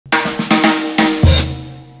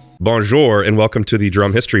Bonjour, and welcome to the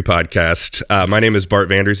Drum History Podcast. My name is Bart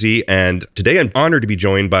Vanderzee, and today I'm honored to be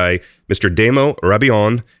joined by Mr. Damo,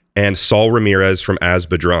 Rabillon, and Saul Ramirez from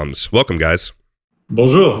ASBA Drums. Welcome, guys.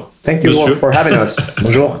 Bonjour. Thank you for having us.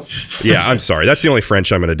 Bonjour. Yeah, I'm sorry. That's the only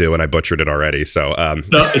French I'm going to do, and I butchered it already. So,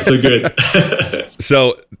 no, it's so good.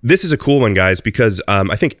 So this is a cool one, guys, because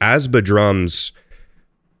I think ASBA Drums,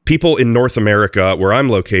 people in North America, where I'm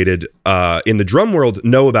located, in the drum world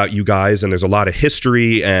know about you guys, and there's a lot of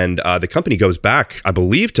history, and the company goes back, I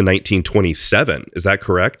believe, to 1927. Is that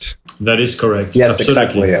correct? That is correct. Yes, absolutely.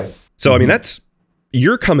 exactly. Yeah. So, I mean,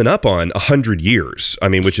 you're coming up on 100 years, I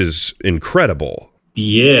mean, which is incredible.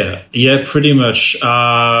 Yeah, pretty much.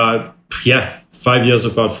 Yeah, 5 years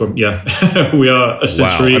apart from, we are a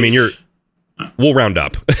century. Wow. I mean, we'll round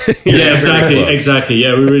up. Yeah, exactly.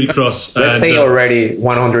 Yeah, we're really close. Let's say already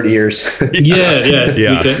 100 years.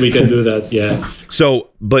 Yeah. We can do that. Yeah. So,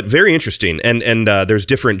 but very interesting. And there's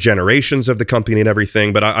different generations of the company and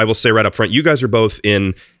everything. But I will say right up front, you guys are both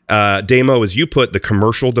in, Damo, as you put, the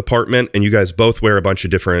commercial department, and you guys both wear a bunch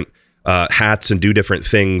of different hats and do different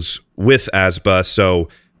things with ASBA. So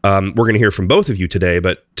we're going to hear from both of you today.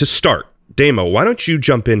 But to start, Damo, why don't you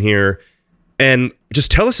jump in here and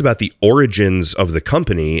just tell us about the origins of the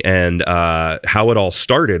company and how it all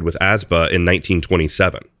started with ASBA in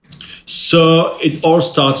 1927. So it all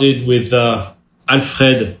started with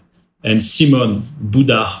Alfred and Simon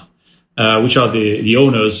Boudard, which are the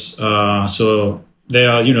owners. So they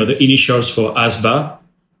are, the initials for ASBA,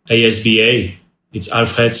 ASBA. It's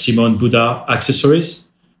Alfred Simon Boudard Accessories.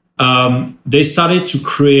 They started to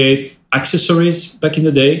create accessories back in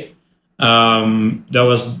the day. That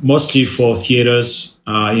was mostly for theaters,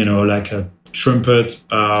 like a trumpet,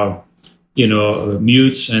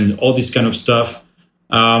 mutes and all this kind of stuff.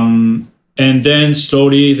 And then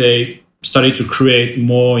slowly they started to create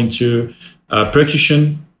more into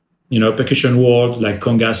percussion, percussion world like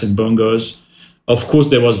congas and bongos. Of course,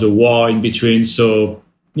 there was the war in between. So,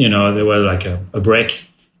 there was like a break,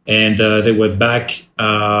 and they were back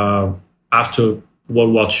after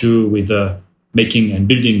World War II with making and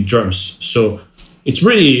building drums. So it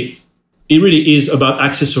really is about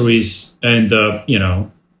accessories and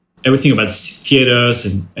everything about theaters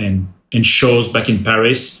and shows back in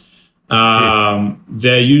Paris.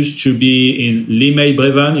 There used to be in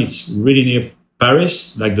Limay-Brévannes. It's really near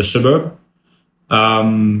Paris, like the suburb.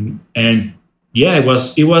 And yeah,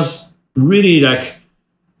 it was really like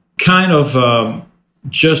kind of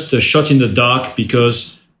just a shot in the dark,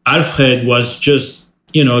 because Alfred was just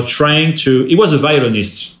trying to, he was a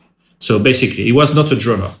violinist. So basically he was not a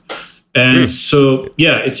drummer. And so,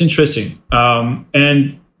 yeah, it's interesting.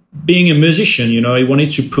 And being a musician, he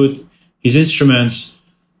wanted to put his instruments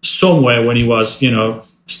somewhere when he was,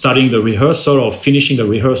 starting the rehearsal or finishing the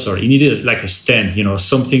rehearsal. He needed like a stand,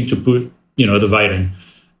 something to put, the violin.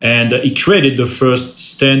 And he created the first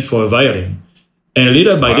stand for a violin. And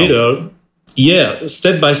little by little,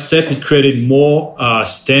 step by step, he created more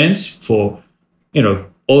stands for,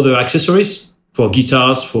 other accessories, for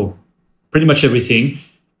guitars, for pretty much everything.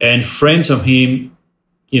 And friends of him,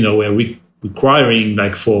 were requiring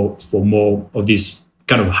like for more of this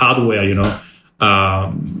kind of hardware,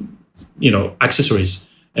 accessories.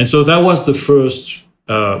 And so that was the first,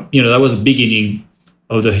 that was the beginning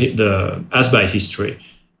of the ASBA history.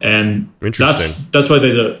 And that's why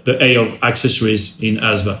the A of accessories in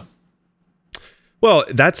ASBA. Well,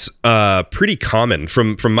 that's pretty common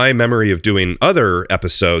from my memory of doing other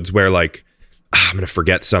episodes where, like, I'm going to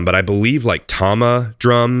forget some, but I believe like Tama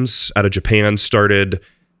Drums out of Japan started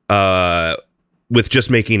with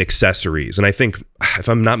just making accessories. And I think, if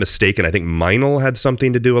I'm not mistaken, I think Meinl had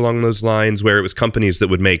something to do along those lines, where it was companies that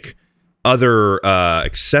would make other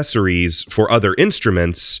accessories for other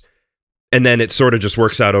instruments. And then it sort of just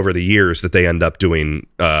works out over the years that they end up doing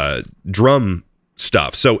drum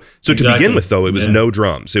stuff. So to begin with, though, it was no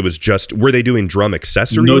drums. It was just, were they doing drum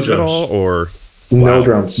accessories at all, or no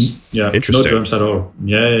drums? Yeah, interesting. No drums at all.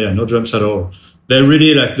 Yeah, no drums at all. They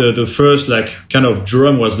really like the first like kind of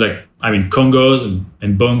drum was like, congos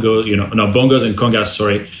and bongos. Bongos and congas.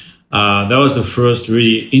 Sorry, that was the first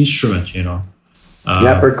really instrument.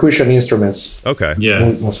 Percussion instruments. Okay.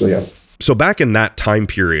 Yeah. Mostly, yeah. So back in that time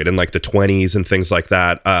period, in like the 20s and things like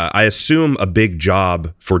that, I assume a big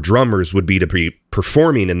job for drummers would be to be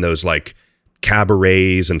performing in those like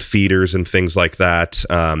cabarets and theaters and things like that.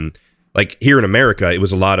 Like here in America, it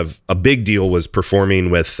was a big deal was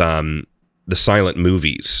performing with the silent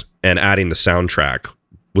movies and adding the soundtrack.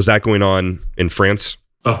 Was that going on in France?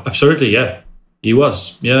 Oh, absolutely, yeah. It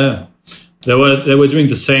was, yeah. They were doing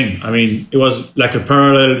the same. It was like a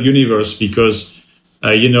parallel universe because,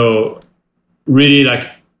 really like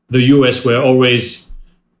the US were always,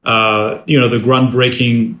 the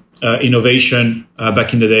groundbreaking innovation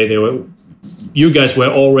back in the day. You guys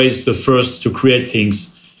were always the first to create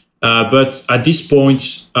things. But at this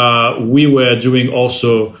point, we were doing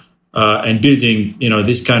also and building,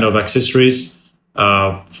 this kind of accessories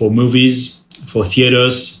for movies, for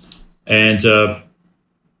theaters, and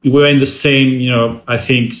we were in the same, I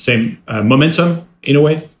think, same momentum in a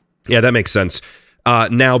way. Yeah, that makes sense.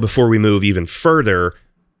 Now, before we move even further,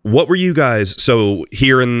 what were you guys, so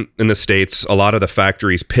here in the States, a lot of the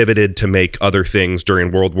factories pivoted to make other things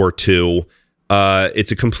during World War II.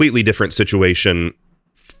 It's a completely different situation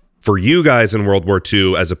for you guys in World War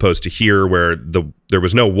II as opposed to here where there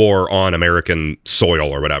was no war on American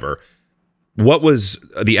soil or whatever. What was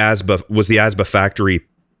the ASBA factory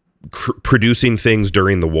producing things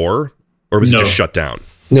during the war, or was it just shut down?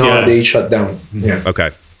 No, they shut down. Yeah.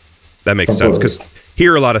 Okay. That makes sense, because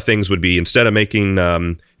here a lot of things would be, instead of making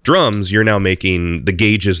drums, you're now making the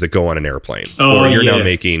gauges that go on an airplane, or you're now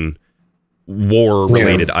making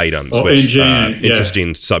war-related items, which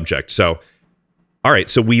interesting subject. So, all right,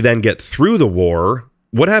 so we then get through the war.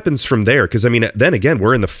 What happens from there? Because I mean, then again,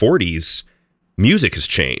 we're in the 40s. Music has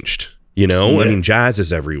changed. I mean, jazz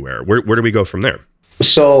is everywhere. Where do we go from there?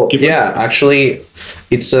 So actually,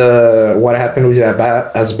 it's what happened with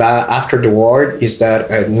ASBA after the war is that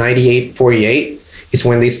 98-48 is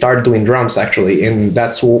when they started doing drums, actually, and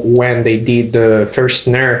that's when they did the first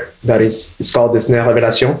snare it's called the snare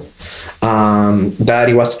Rabillon. That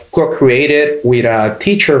it was co-created with a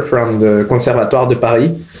teacher from the Conservatoire de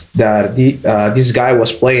Paris. That this guy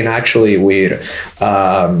was playing actually with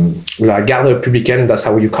la garde républicaine. That's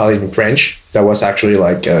how you call it in French. That was actually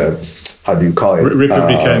like how do you call it?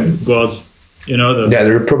 Republican guards.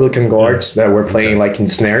 The Republican guards that were playing like in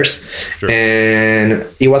snares. Sure. And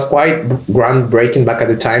it was quite groundbreaking back at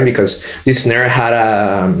the time because this snare had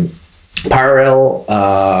a parallel,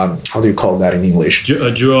 how do you call that in English?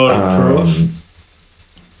 A dual throw-off?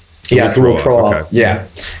 Yeah, dual throw-off, yeah.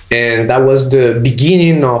 And that was the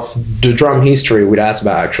beginning of the drum history with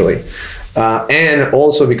ASBA, actually. And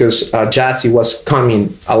also because jazz was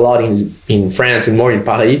coming a lot in France and more in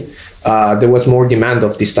Paris, there was more demand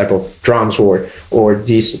of this type of drums or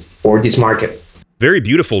this market. Very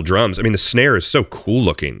beautiful drums. I mean, the snare is so cool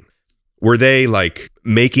looking. Were they like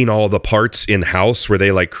making all the parts in house? Were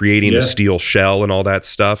they like creating the steel shell and all that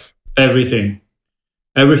stuff? Everything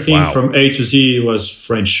from A to Z was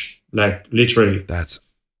French, like literally. That's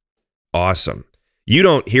awesome. You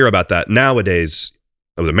don't hear about that nowadays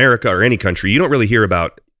with America or any country. You don't really hear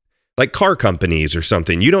about like car companies or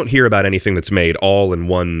something. You don't hear about anything that's made all in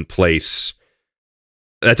one place.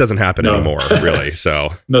 That doesn't happen anymore, really.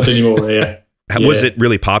 So not anymore. Yeah. Was it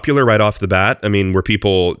really popular right off the bat? I mean,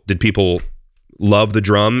 did people love the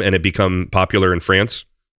drum and it become popular in France?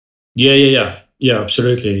 Yeah,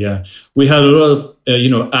 absolutely. Yeah. We had a lot of,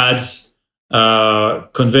 ads,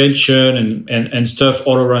 convention and stuff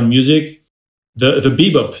all around music. The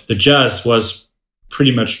bebop, the jazz was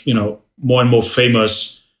pretty much, more and more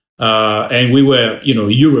famous. And we were,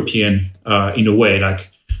 European in a way, like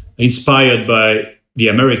inspired by the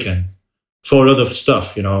American for a lot of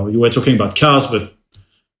stuff. You were talking about cars, but,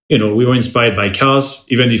 we were inspired by cars.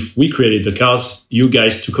 Even if we created the cars, you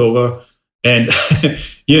guys took over. And,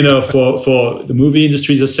 for the movie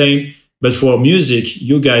industry, the same. But for music,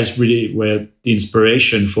 you guys really were the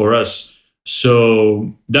inspiration for us.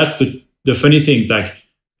 So that's the funny thing. Like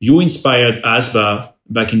you inspired ASBA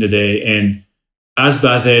back in the day, and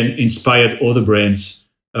ASBA then inspired other brands,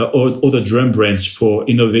 other drum brands for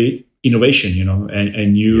innovation,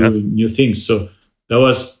 and new things. So that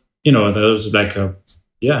was, like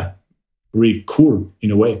really cool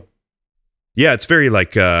in a way. Yeah, it's very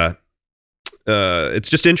like it's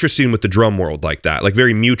just interesting with the drum world like that, like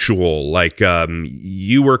very mutual. Like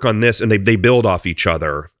you work on this, and they build off each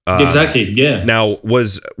other. Exactly. Yeah. Now,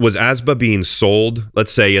 was ASBA being sold,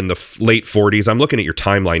 let's say, in the late 40s? I'm looking at your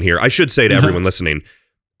timeline here. I should say to everyone listening,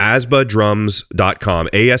 ASBADrums.com,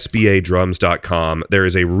 ASBADrums.com. There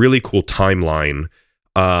is a really cool timeline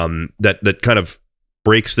that kind of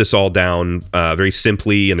breaks this all down very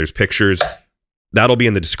simply, and there's pictures. That'll be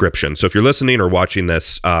in the description. So if you're listening or watching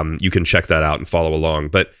this, you can check that out and follow along.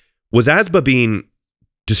 But was ASBA being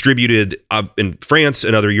distributed in France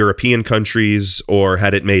and other European countries, or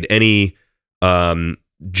had it made any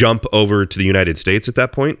jump over to the United States at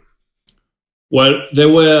that point? Well,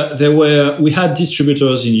 we had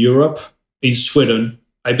distributors in Europe, in Sweden,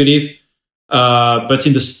 I believe, but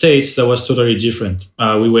in the States that was totally different.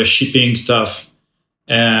 We were shipping stuff,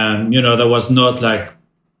 and that was not like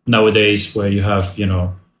nowadays where you have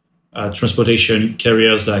transportation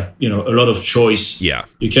carriers, like, you know, a lot of choice. Yeah.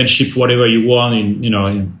 You can ship whatever you want, and, you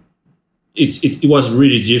know, it was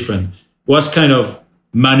really different. It was kind of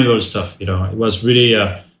manual stuff, you know. It was really,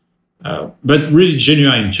 but really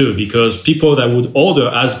genuine too, because people that would order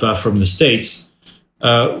ASBA from the States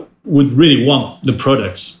would really want the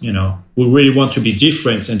products, you know, would really want to be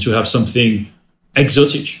different and to have something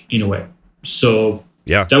exotic in a way. So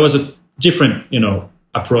yeah, that was a different, you know,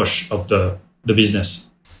 approach of the business.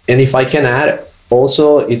 And if I can add,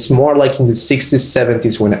 also, it's more like in the 60s,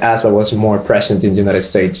 70s when ASBA was more present in the United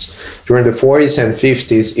States. During the 40s and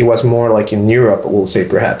 50s, it was more like in Europe, we'll say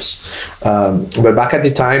perhaps. But back at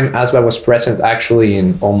the time, ASBA was present actually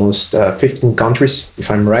in almost 15 countries,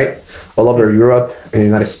 if I'm right, all over Europe, in the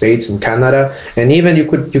United States, and Canada. And even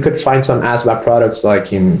you could find some ASBA products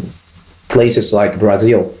like in places like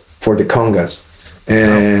Brazil for the congas.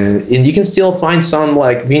 And you can still find some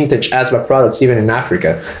like vintage ASBA products even in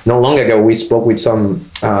Africa. Not long ago, we spoke with some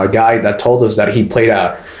guy that told us that he played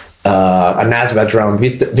an ASBA drum,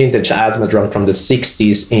 vintage ASBA drum from the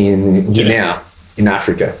 60s in Guinea, in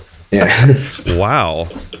Africa. Yeah. Wow.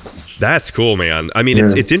 That's cool, man. I mean,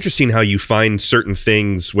 it's interesting how you find certain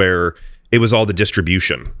things where it was all the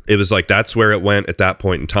distribution. It was like, that's where it went at that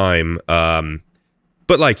point in time.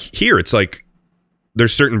 But like here, it's like,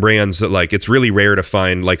 there's certain brands that like, it's really rare to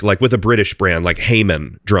find, like with a British brand, like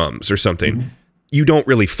Heyman drums or something. Mm-hmm. You don't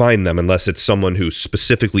really find them unless it's someone who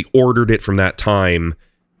specifically ordered it from that time.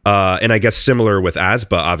 And I guess similar with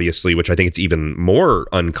ASBA, obviously, which I think it's even more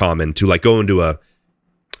uncommon to like go into a,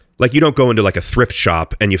 like you don't go into like a thrift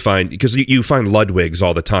shop and you find, because you find Ludwigs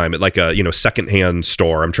all the time at like a, you know, secondhand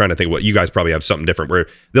store. I'm trying to think what you guys probably have something different where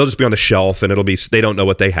they'll just be on the shelf and it'll be, they don't know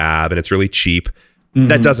what they have and it's really cheap. Mm-hmm.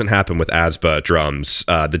 That doesn't happen with ASBA drums.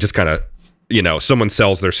 That just kind of, you know, someone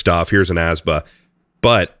sells their stuff. Here's an ASBA.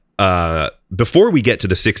 But before we get to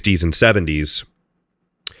the 60s and 70s,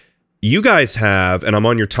 you guys have, and I'm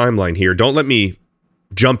on your timeline here, don't let me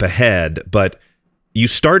jump ahead, but you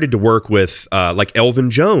started to work with like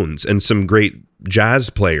Elvin Jones and some great jazz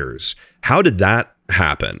players. How did that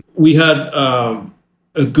happen? We had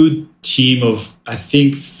a good team of, I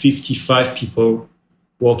think, 55 people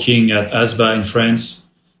working at ASBA in France.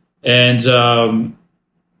 And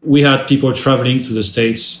we had people traveling to the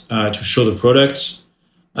States to show the products,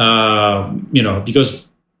 you know, because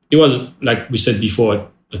it was, like we said before,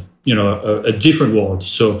 you know, a different world.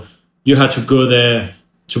 So you had to go there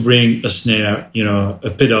to bring a snare, you know,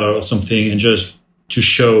 a pedal or something, and just to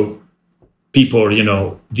show people, you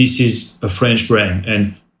know, this is a French brand.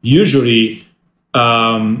 And usually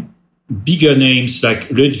bigger names like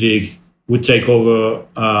Ludwig would take over,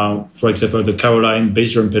 for example, the Caroline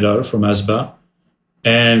bass drum pedal from ASBA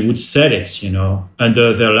and would sell it, you know,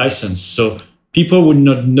 under their license. So people would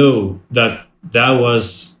not know that that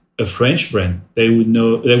was a French brand. They would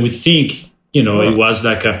know, they would think, you know, it was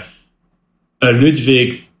like a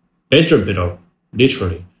Ludwig bass drum pedal,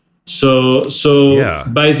 literally. So yeah.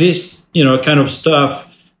 By this, you know, kind of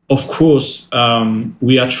stuff, of course,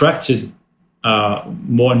 we attracted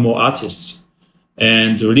more and more artists.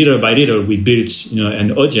 And little by little, we built, you know,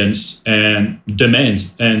 an audience and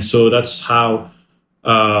demand. And so that's how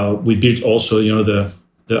we built also, you know,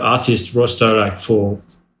 the artist roster, like for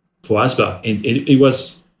ASBA. It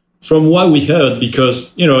was from what we heard,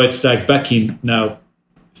 because, you know, it's like back in now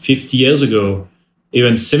 50 years ago,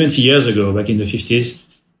 even 70 years ago, back in the 50s.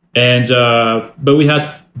 And but we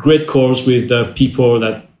had great calls with people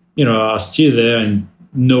that, you know, are still there and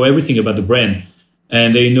know everything about the brand.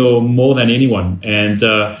 And they know more than anyone. And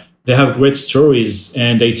they have great stories.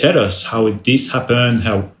 And they tell us how this happened,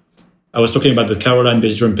 how I was talking about the Caroline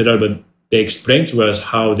bass drum pedal, but they explained to us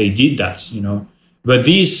how they did that, you know. But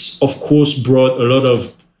this, of course, brought a lot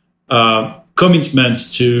of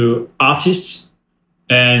commitments to artists.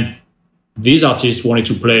 And these artists wanted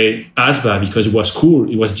to play ASBA because it was cool,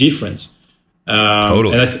 it was different.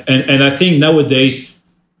 Totally. And I think nowadays,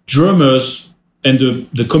 drummers and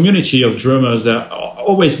the community of drummers, they're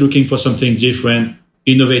always looking for something different,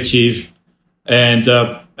 innovative. And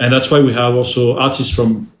that's why we have also artists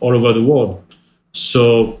from all over the world.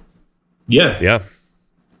 So, yeah. Yeah.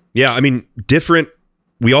 Yeah, I mean, different.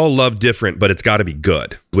 We all love different, but it's got to be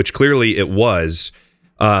good, which clearly it was.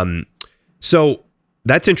 So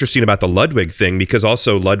that's interesting about the Ludwig thing, because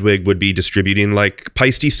also Ludwig would be distributing like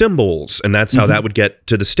Paiste cymbals, and that's how that would get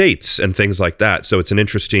to the States and things like that. So it's an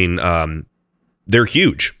interesting, they're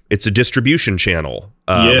huge. It's a distribution channel,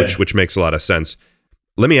 which makes a lot of sense.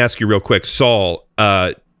 Let me ask you real quick, Saul,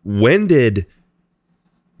 when did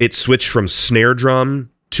it switch from snare drum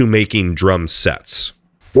to making drum sets?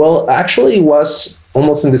 Well, actually, it was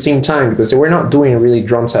almost in the same time, because they were not doing really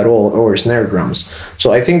drums at all, or snare drums.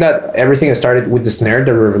 So I think that everything started with the snare,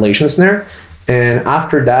 the Revelation snare. And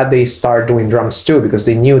after that, they started doing drums too, because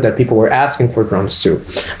they knew that people were asking for drums too.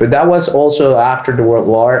 But that was also after the World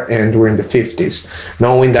War and during the 50s,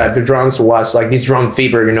 knowing that the drums was like this drum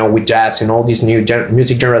fever, you know, with jazz and all these new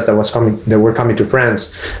music genres that were coming to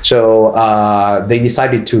France. So they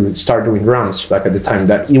decided to start doing drums back at the time.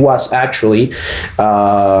 That it was actually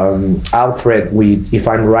Alfred with, if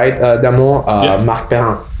I'm right, Damo, Marc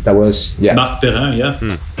Perrin. That was, Marc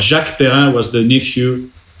Perrin, Jacques Perrin was the nephew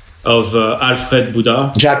of Alfred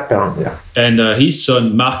Boudard. Jacques Perrin, and his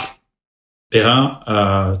son Marc Perrin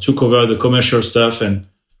took over the commercial stuff, and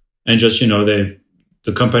just, you know, the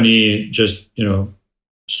company just, you know,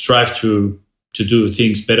 strive to do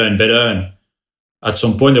things better and better, and at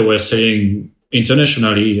some point they were selling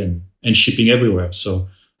internationally and shipping everywhere. So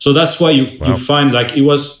that's why you find, like, he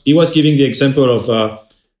was giving the example of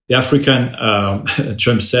the African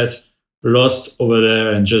drum set lost over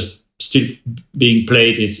there and just still being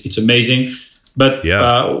played. It's amazing. But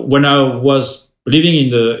when I was living in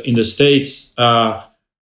the States, I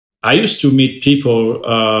used to meet people,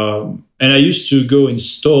 and I used to go in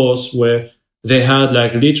stores where they had,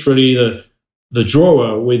 like, literally the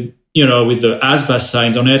drawer with, you know, with the ASBA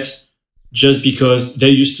signs on it, just because they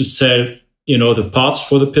used to sell, you know, the parts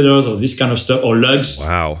for the pedals or this kind of stuff, or lugs.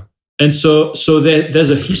 Wow. And so there's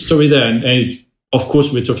a history there, and of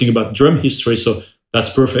course we're talking about drum history, so that's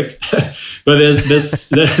perfect. But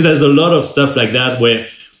there's a lot of stuff like that where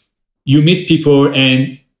you meet people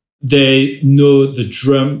and they know the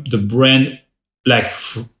brand, like,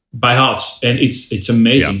 by heart, and it's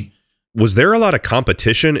amazing. Yeah. Was there a lot of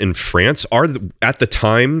competition in France? At the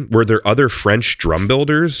time, were there other French drum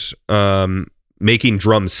builders making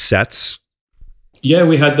drum sets? Yeah,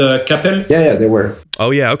 we had Capel. Yeah, they were.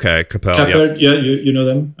 Oh yeah, okay, Capel. Capel, you know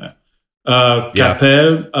them.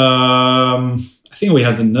 Capel. I think we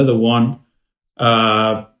had another one,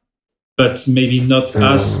 but maybe not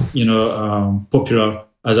as, you know, popular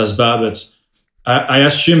as ASBA. But I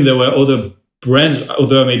assume there were other brands,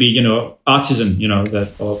 other maybe, you know, artisan, you know,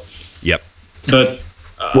 that. But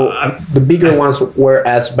the bigger ones were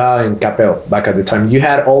ASBA and Capel back at the time. You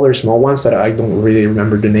had other small ones that I don't really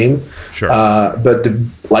remember the name. Sure. But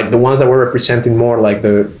the ones that were representing more like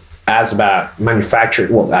the ASBA manufacturer,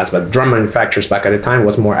 ASBA drum manufacturers back at the time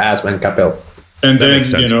was more ASBA and Capel. And then,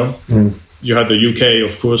 you know, you had the UK,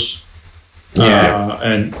 of course,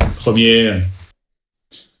 and Premier, and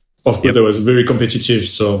of course there was very competitive.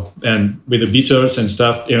 So, and with the Beatles and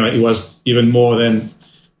stuff, you know, it was even more than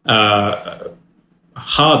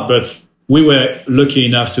hard. But we were lucky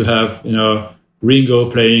enough to have, you know, Ringo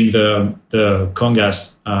playing the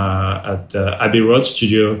congas at the Abbey Road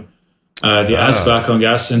studio, the ASBA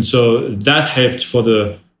congas, and so that helped for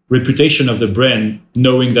the reputation of the brand,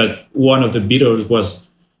 knowing that one of the Beatles was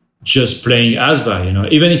just playing ASBA, you know,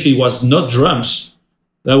 even if it was not drums,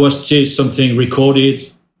 that was still something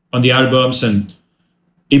recorded on the albums, and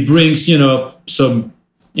it brings, you know, some,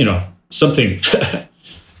 you know, something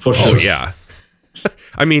for sure. Oh yeah.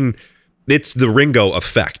 I mean, it's the Ringo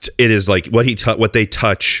effect. It is like what they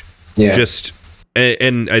touch, just.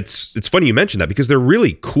 And it's funny you mentioned that, because they're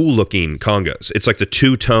really cool looking congas. It's like the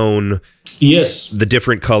two-tone, the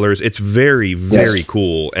different colors. It's very, very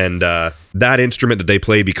cool. And that instrument that they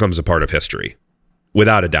play becomes a part of history,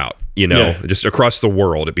 without a doubt. You know, just across the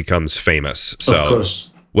world, it becomes famous. So, of course.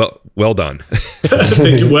 Well done.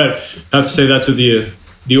 Thank you. Well, I have to say that to the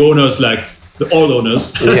owners, like the old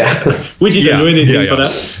owners. We didn't do anything for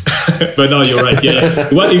that. But no, you're right. Yeah,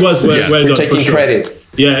 it was well done. Taking for sure. credit.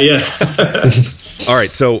 Yeah. All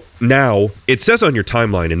right, so now it says on your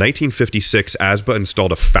timeline, in 1956, ASBA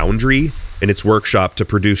installed a foundry in its workshop to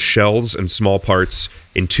produce shells and small parts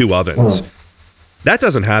in 2 ovens. That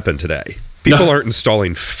doesn't happen today. People aren't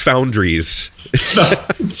installing foundries. No,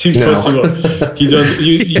 it's impossible.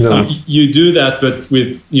 No. You do that, but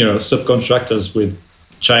with, you know, subcontractors with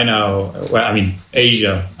China or, well, I mean,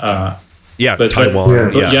 Asia.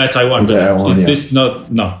 Taiwan. Taiwan. This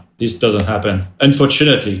doesn't happen.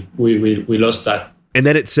 Unfortunately, we lost that. And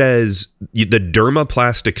then it says the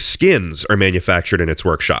dermoplastic skins are manufactured in its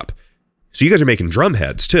workshop. So you guys are making drum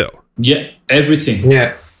heads too. Yeah, everything.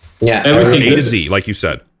 Yeah. Everything. A to Z, like you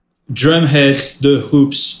said. Drum heads, the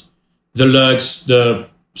hoops, the lugs, the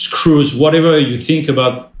screws, whatever you think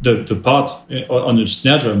about the part on the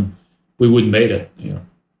snare drum, we would made it. You know,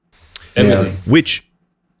 everything. Which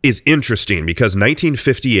is interesting, because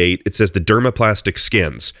 1958, it says the dermoplastic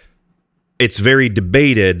skins. It's very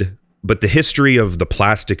debated, but the history of the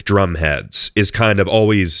plastic drum heads is kind of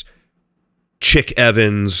always Chick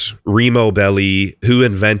Evans, Remo Belli, who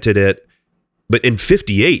invented it. But in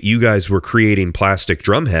 58, you guys were creating plastic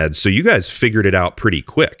drum heads, so you guys figured it out pretty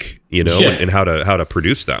quick, you know, and how to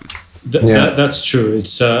produce them. That's true. It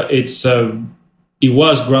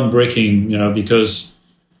was groundbreaking, you know, because,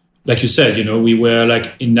 like you said, you know, we were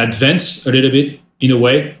like in advance a little bit in a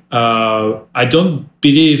way. I don't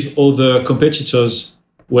believe all the competitors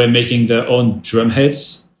were making their own drum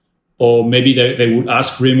heads, or maybe they would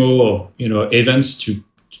ask Remo or, you know, Evans to,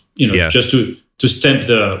 you know, just to stamp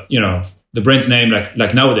the, you know, the brand's name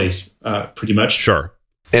like nowadays, pretty much. Sure.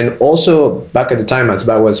 And also back at the time,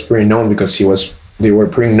 ASBA was pretty known because they were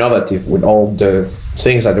pretty innovative with all the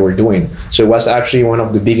things that they were doing. So it was actually one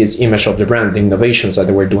of the biggest image of the brand, the innovations that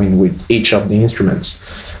they were doing with each of the instruments.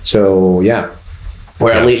 So they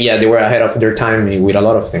were ahead of their time with a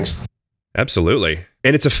lot of things. Absolutely.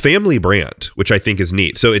 And it's a family brand, which I think is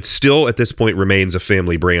neat. So it still at this point remains a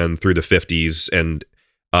family brand through the 50s. And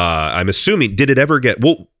I'm assuming, did it ever get,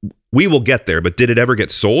 well, we will get there, but did it ever get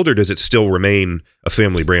sold, or does it still remain a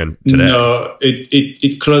family brand today? No,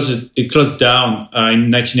 it closed down in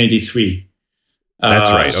 1983.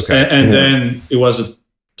 That's right. Okay. And then it was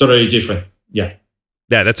totally different. Yeah.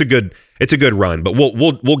 Yeah, it's a good run, but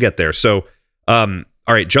we'll get there. So, all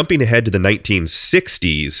right, jumping ahead to the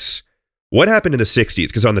 1960s, what happened in the 60s?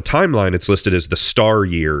 Because on the timeline, it's listed as the star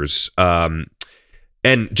years. And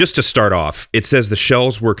just to start off, it says the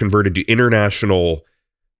shells were converted to international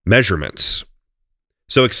measurements.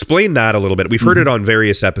 So explain that a little bit. We've heard it on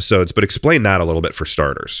various episodes, but explain that a little bit for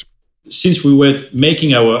starters. Since we were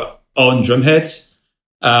making our own drum heads,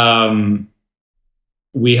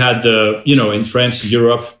 we had in France,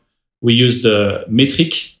 Europe, we used the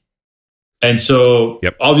metric. And so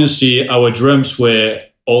obviously our drums were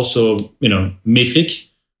also, metric.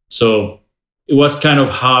 So it was kind of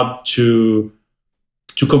hard to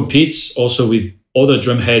compete also with other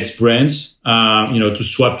drum heads brands, to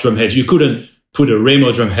swap drum heads. You couldn't put a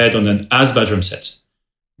Remo drum head on an ASBA drum set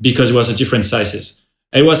because it was a different sizes.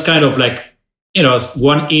 It was kind of like,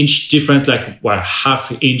 1 inch difference, like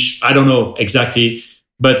half inch. I don't know exactly,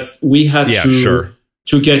 but we had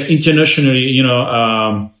to get internationally,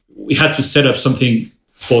 we had to set up something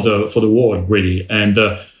for the world really. And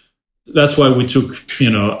that's why we took,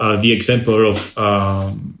 the example of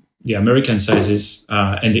the American sizes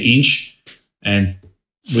and the inch, and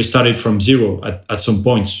we started from zero at some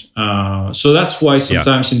point. So that's why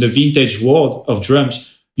sometimes in the vintage world of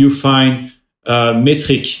drums, you find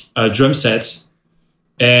metric drum sets,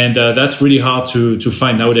 and that's really hard to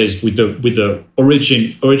find nowadays with the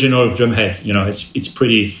original drum head. It's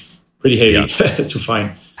pretty heavy to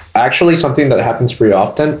find. Actually, something that happens pretty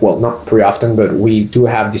often, well, not pretty often, but we do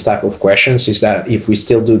have this type of questions, is that if we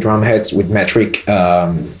still do drum heads with metric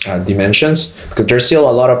dimensions, because there's still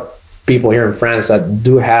a lot of people here in France that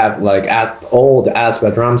do have like old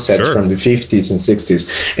ASBA drum sets from the 50s and 60s.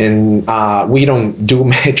 And we don't do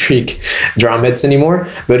metric drum heads anymore,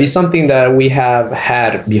 but it's something that we have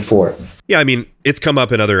had before. Yeah, I mean, it's come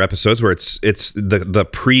up in other episodes where it's the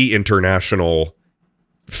pre-international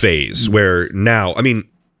phase where now, I mean,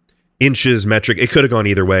 inches, metric, it could have gone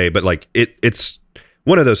either way, but like it's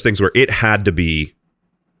one of those things where it had to be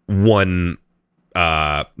one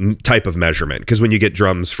type of measurement, because when you get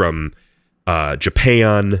drums from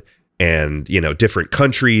Japan and different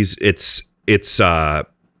countries, it's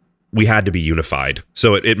we had to be unified.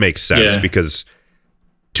 So it makes sense because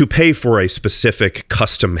to pay for a specific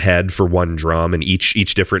custom head for one drum and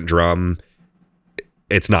each different drum,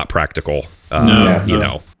 it's not practical.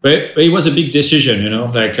 No. But it was a big decision,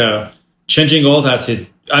 like changing all that.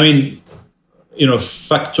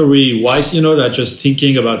 Factory wise, that just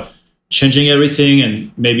thinking about changing everything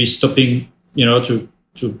and maybe stopping, to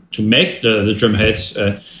make the drum heads.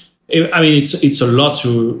 It's a lot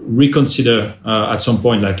to reconsider at some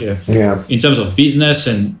point, like in terms of business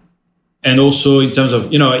and also in terms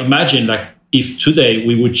of, imagine like if today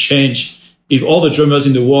we would change, if all the drummers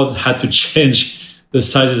in the world had to change the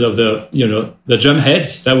sizes of the drum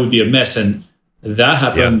heads, that would be a mess. And that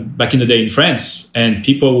happened back in the day in France, and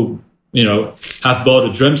people, have bought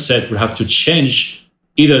a drum set would have to change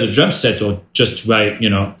either the drum set or just buy,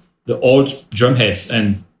 the old drum heads,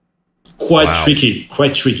 and quite tricky.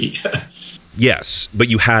 Yes, but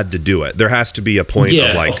you had to do it. There has to be a point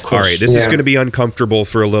of like, of all right, this is going to be uncomfortable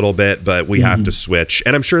for a little bit, but we have to switch.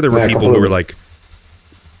 And I'm sure there were people who were like,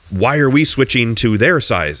 why are we switching to their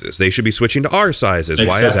sizes? They should be switching to our sizes.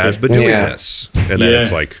 Exactly. Why is ASBA doing this? And then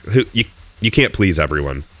it's like, You can't please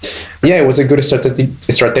everyone. Yeah, it was a good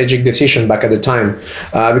strategic decision back at the time,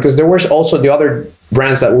 because there was also the other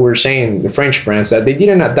brands that we were saying, the French brands, that they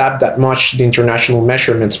didn't adapt that much the international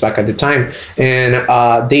measurements back at the time,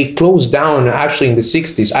 and they closed down actually in the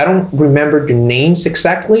 60s. I don't remember the names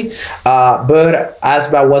exactly, but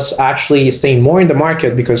ASBA was actually staying more in the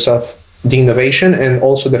market because of the innovation and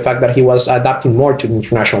also the fact that he was adapting more to the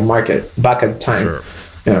international market back at the time. Sure.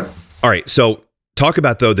 Yeah. All right, so talk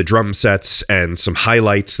about, though, the drum sets and some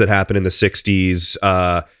highlights that happened in the 60s.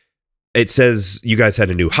 It says you guys had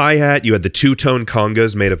a new hi-hat. You had the two-tone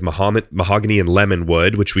congas made of mahogany and lemon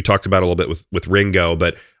wood, which we talked about a little bit with Ringo.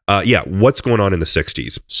 But yeah, what's going on in the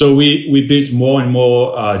 60s? So we built more and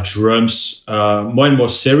more drums, more and more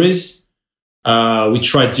series. We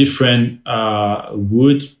tried different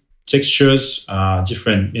wood textures,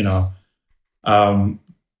 different,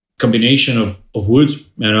 combination of wood,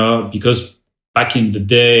 because back in the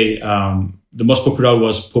day, the most popular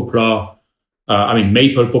was poplar,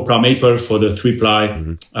 maple, poplar maple for the 3-ply.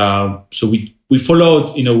 Mm-hmm. So we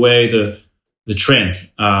followed, in a way, the trend.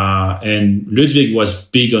 And Ludwig was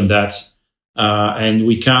big on that. And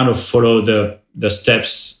we kind of follow the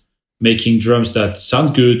steps, making drums that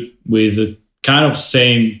sound good with the kind of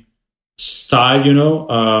same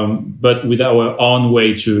style, but with our own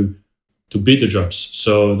way to beat the drums.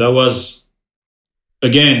 So that was,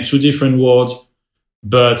 again, two different worlds,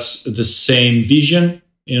 but the same vision,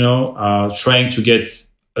 trying to get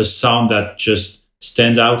a sound that just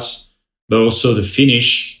stands out, but also the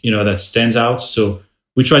finish, that stands out. So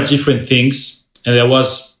we tried different things, and there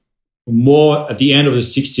was more at the end of the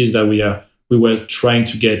 60s that we were trying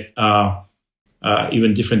to get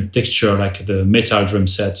even different texture, like the metal drum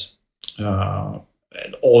set,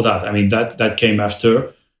 and all that. I mean, that came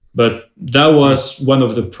after. But that was one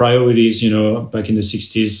of the priorities, back in the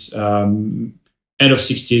 60s, end of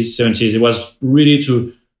 60s, 70s. It was really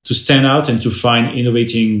to stand out and to find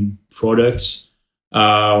innovating products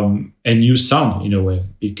and new sound, in a way,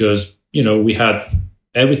 because, we had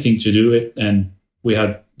everything to do it and we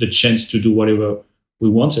had the chance to do whatever we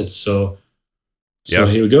wanted. So yeah.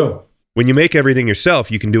 Here we go. When you make everything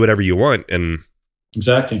yourself, you can do whatever you want and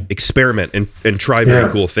exactly experiment and try very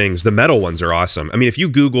cool things. The metal ones are awesome. I mean, if you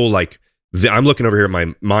Google, I'm looking over here at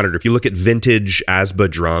my monitor. If you look at vintage ASBA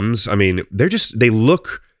drums, I mean, they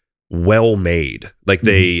look well made. Like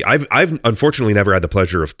I've unfortunately never had the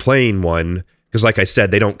pleasure of playing one because, like I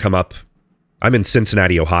said, they don't come up. I'm in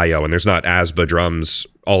Cincinnati, Ohio, and there's not ASBA drums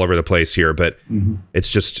all over the place here, but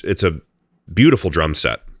it's a beautiful drum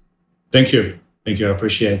set. Thank you. I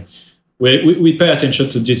appreciate it. We pay attention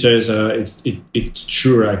to details. It's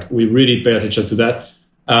true. Like, we really pay attention to that.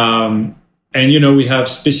 And, we have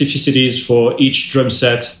specificities for each drum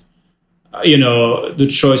set. The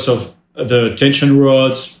choice of the tension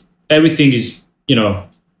rods, everything is,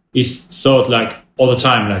 is thought like all the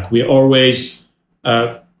time. Like, we always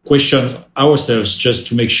question ourselves just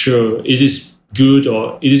to make sure, is this good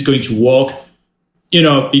or it is going to work?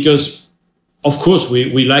 Because of course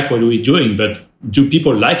we like what we're doing, but do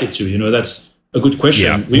people like it too? That's a good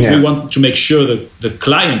question. Yeah. We want to make sure that the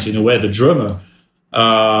client, in a way, the drummer,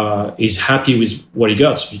 is happy with what he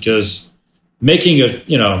got, because making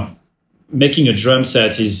a drum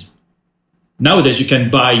set is, nowadays you can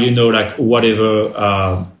buy, like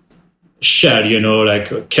whatever shell,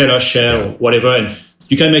 like a Keller shell or whatever, and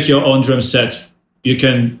you can make your own drum set. You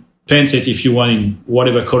can paint it if you want in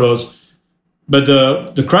whatever colors. But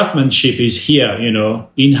the craftsmanship is here,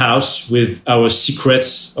 in-house, with our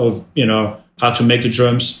secrets of, how to make the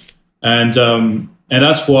drums. And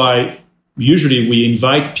that's why usually we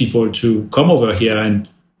invite people to come over here and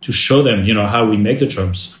to show them, how we make the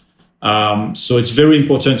drums. So it's very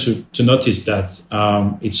important to notice that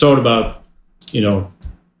it's all about,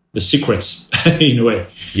 the secrets in a way.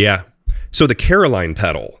 Yeah. So the Caroline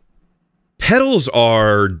pedals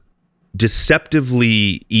are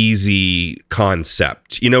deceptively easy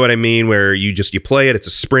concept. You know what I mean? Where you play it, it's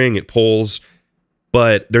a spring, it pulls,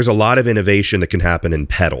 but there's a lot of innovation that can happen in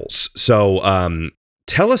pedals. So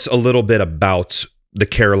tell us a little bit about the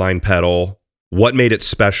Caroline pedal, what made it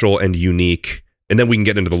special and unique, and then we can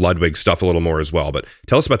get into the Ludwig stuff a little more as well. But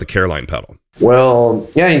tell us about the Caroline pedal. Well,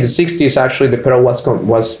 yeah, in the 60s, actually, the pedal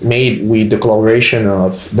was made with the collaboration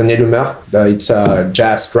of Daniel Humer. It's a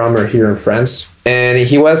jazz drummer here in France. And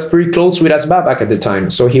he was pretty close with ASBA back at the time.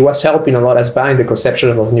 So he was helping a lot ASBA in the conception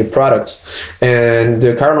of new products. And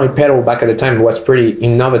the Caroline pedal back at the time was pretty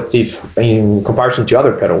innovative in comparison to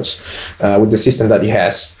other pedals with the system that he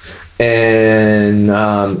has. And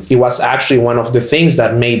it was actually one of the things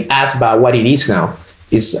that made ASBA what it is now.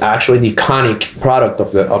 is actually the iconic product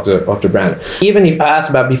of the brand. Even if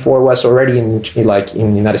ASBA before was already in the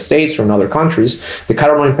United States from other countries, the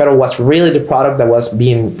Caroline pedal was really the product that was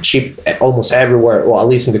being shipped almost everywhere, or at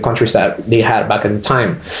least in the countries that they had back at the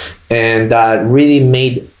time, and that really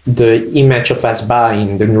made the image of ASBA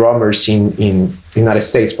in the drummers in the United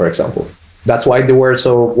States, for example. That's why they were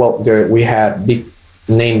so well. We had big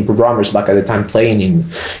name drummers back at the time playing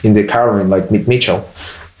in the Caroline, like Mick Mitchell.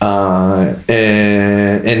 And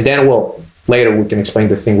then, well, later we can explain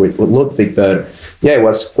the thing with Ludwig, but yeah, it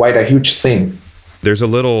was quite a huge thing. There's a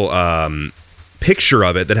little picture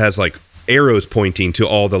of it that has like arrows pointing to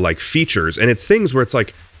all the like features, and it's things where it's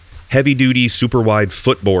like heavy duty, super wide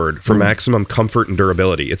footboard for maximum comfort and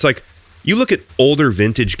durability. It's like you look at older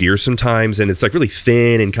vintage gear sometimes, and it's like really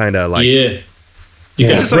thin and kind of like you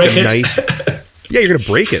can break it. Nice, yeah, you're gonna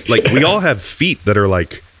break it. Like we all have feet that are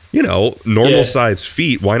like, you know, normal size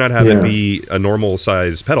feet. Why not have it be a normal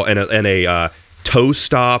size pedal and a toe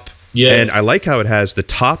stop? Yeah. And I like how it has the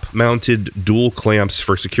top mounted dual clamps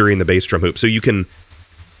for securing the bass drum hoop. So you can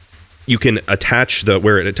attach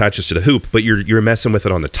where it attaches to the hoop, but you're messing with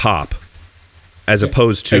it on the top as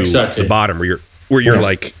opposed to the bottom where you're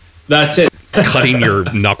like, that's it, cutting your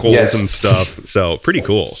knuckles and stuff. So pretty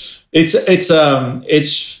cool. It's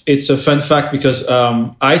a fun fact because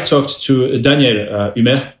I talked to Daniel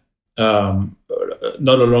Humer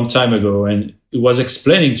not a long time ago, and he was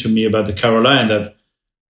explaining to me about the Caroline that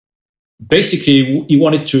basically he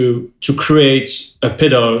wanted to create a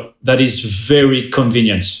pedal that is very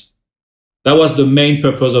convenient. That was the main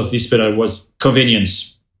purpose of this pedal, was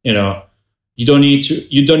convenience. You know, you don't need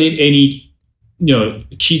any, you know,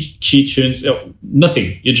 key tunes,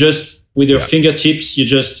 nothing. You just, with your fingertips, you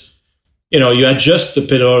just, you know, you adjust the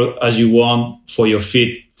pedal as you want for your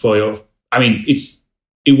feet, I mean,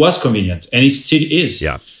 it was convenient, and it still is.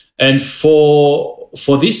 Yeah. And for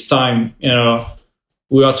this time, you know,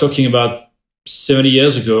 we are talking about 50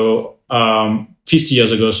 years ago,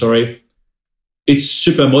 sorry. It's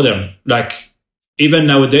super modern. Like even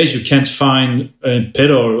nowadays, you can't find a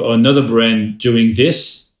pedal or another brand doing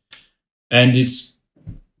this, and it's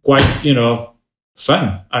quite, you know,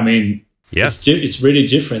 fun. I mean, it's really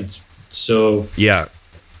different. So yeah,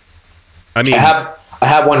 I mean, I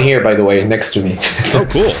have one here, by the way, next to me. Oh,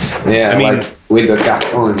 cool. Yeah, I mean, like with the cap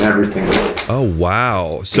on and everything. Oh,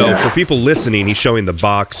 wow. So for people listening, he's showing the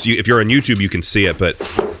box. If you're on YouTube, you can see it, but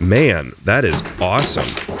man, that is awesome.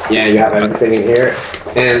 Yeah, you have everything in here.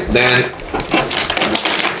 And then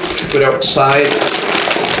put it outside.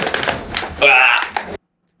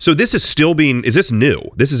 So this is still is this new?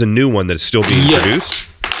 This is a new one that is still being produced?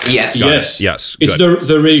 Yes. Yes. It's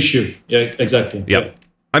the reissue. Yeah, exactly. Yep.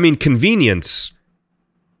 I mean, convenience.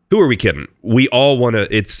 Who are we kidding? We all want to.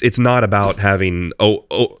 It's not about having.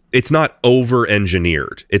 It's not over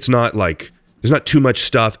engineered. It's not like there's not too much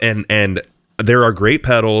stuff. And there are great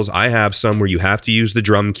pedals. I have some where you have to use the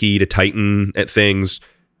drum key to tighten at things.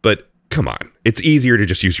 But come on, it's easier to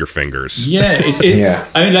just use your fingers. Yeah.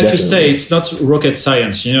 I mean, like you say, it's not rocket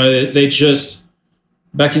science. You know, they just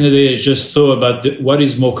back in the day just thought about what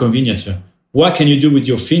is more convenient. What can you do with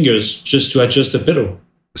your fingers just to adjust the pedal?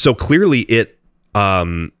 So clearly, it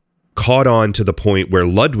caught on to the point where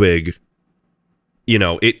Ludwig, you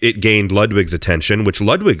know, it gained Ludwig's attention, which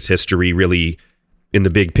Ludwig's history really, in the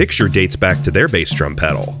big picture, dates back to their bass drum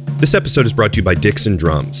pedal. This episode is brought to you by Dixon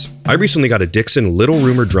Drums. I recently got a Dixon Little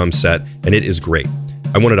Roomer drum set, and it is great.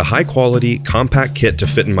 I wanted a high-quality, compact kit to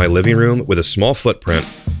fit in my living room with a small footprint.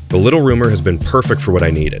 The Little Roomer has been perfect for what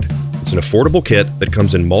I needed. It's an affordable kit that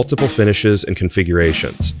comes in multiple finishes and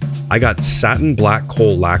configurations. I got satin black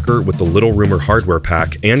coal lacquer with the Little Roomer hardware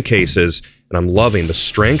pack and cases, and I'm loving the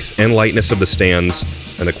strength and lightness of the stands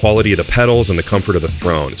and the quality of the pedals and the comfort of the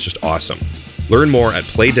throne. It's just awesome. Learn more at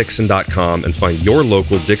playdixon.com and find your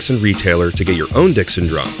local Dixon retailer to get your own Dixon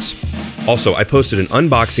drums. Also, I posted an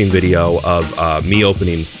unboxing video of me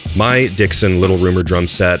opening my Dixon Little Roomer drum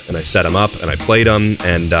set, and I set them up and I played them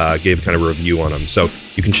and gave kind of a review on them. So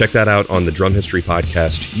you can check that out on the Drum History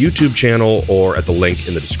Podcast YouTube channel or at the link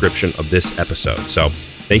in the description of this episode. So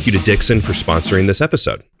thank you to Dixon for sponsoring this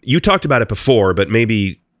episode. You talked about it before, but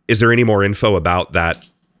maybe is there any more info about that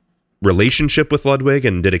relationship with Ludwig,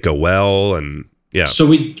 and did it go well? And yeah. So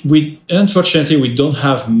we unfortunately we don't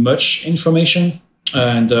have much information,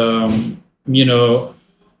 and you know,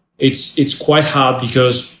 it's quite hard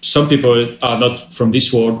because some people are not from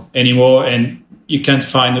this world anymore, and you can't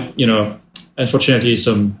find, you know, unfortunately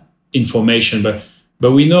some information.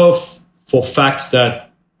 But we know for fact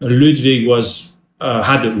that Ludwig was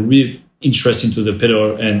had a real interest into the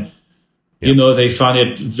pedal, and you know, they found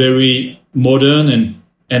it very modern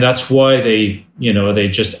and that's why they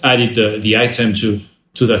just added the item to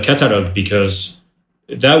the catalog, because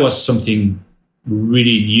that was something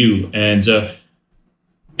really new. And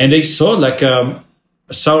they sold like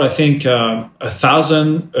sold, I think,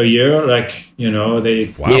 1,000 a year. Like,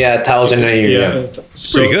 they Wow. Yeah, 1,000 a year. Yeah.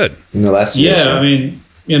 So, Pretty good. In the last year. yeah, I mean,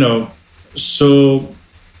 so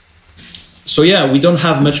yeah, we don't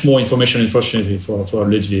have much more information, unfortunately, for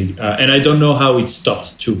Ludwig, and I don't know how it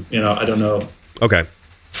stopped too. I don't know. Okay.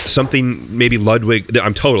 Something maybe Ludwig,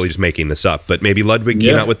 I'm totally just making this up, but maybe Ludwig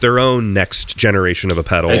came out with their own next generation of a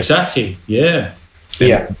pedal. Exactly. Yeah.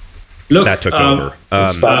 Yeah. Look, That took over.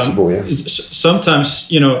 It's possible, yeah. Sometimes,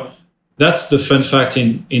 that's the fun fact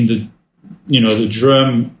in the, the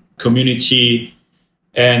drum community,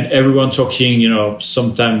 and everyone talking,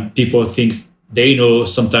 sometimes people think they know,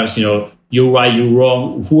 sometimes, you're right, you're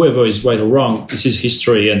wrong, whoever is right or wrong, this is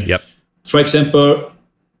history. And Yep. for example,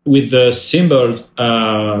 with the cymbal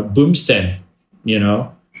boom stand,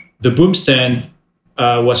 the boom stand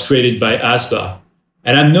was created by ASBA.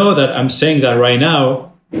 And I know that I'm saying that right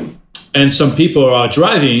now, and some people are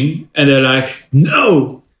driving and they're like,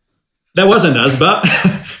 no, that wasn't ASBA.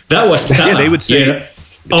 That was Tama. Yeah, they would say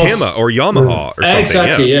Tama or Yamaha or something.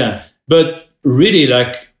 Exactly, yeah. But really,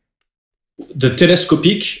 like, the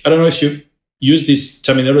telescopic, I don't know if you use this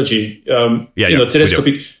terminology,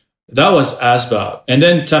 telescopic, that was ASBA. And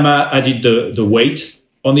then Tama added the weight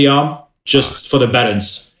on the arm just for the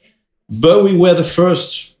balance. But we were the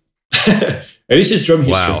first. This is drum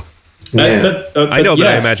history. Wow. But I know, but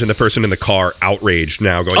I imagine the person in the car outraged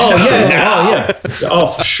now going, oh, yeah. Oh,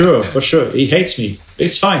 for sure. He hates me.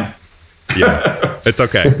 It's fine. Yeah, it's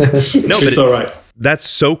okay. No, but it's all right. That's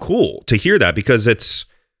so cool to hear that, because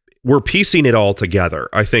we're piecing it all together.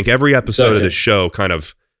 I think every episode of the show kind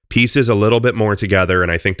of pieces a little bit more together,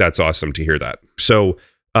 and I think that's awesome to hear that. So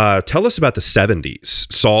tell us about the 70s.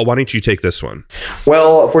 Saul, why don't you take this one?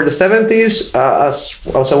 Well, for the 70s,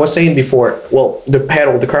 as I was saying before,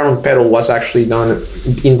 the current pedal was actually done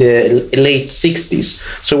in the late 60s.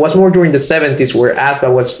 So it was more during the 70s where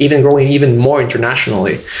ASBA was even growing even more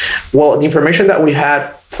internationally. Well, the information that we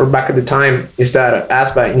had for back at the time is that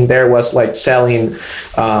ASBA in there was like selling,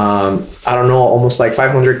 almost like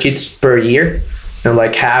 500 kits per year. And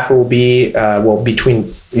like half will be,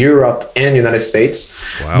 between Europe and United States.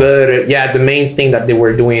 Wow. But the main thing that they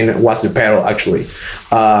were doing was the pedal, actually,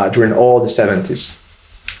 during all the 70s.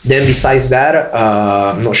 Then besides that,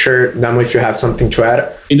 I'm not sure, Damo, if you have something to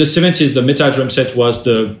add. In the 70s, the metal drum set was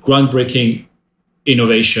the groundbreaking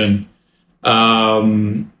innovation.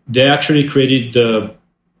 They actually created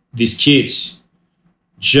these kits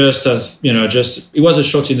just as, it was a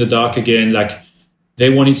shot in the dark again, like, they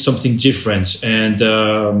wanted something different. And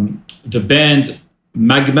the band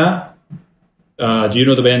Magma, do you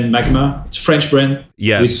know the band Magma? It's a French brand.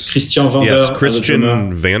 Yes. With Christian Vander. Yes,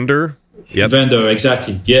 Christian Vander. Yep. Vander,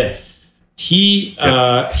 exactly. Yeah. He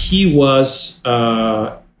was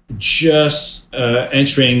just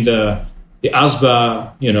entering the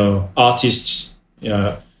ASBA, artists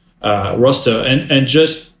roster, and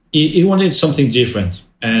just he wanted something different.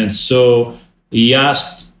 And so he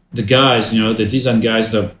asked the guys, the design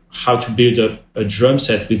guys, how to build a drum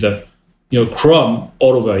set with chrome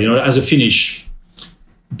all over, as a finish.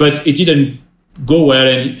 But it didn't go well,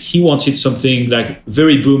 and he wanted something like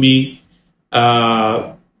very boomy,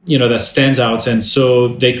 that stands out. And so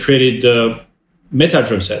they created the metal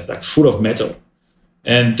drum set, like full of metal.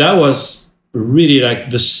 And that was really like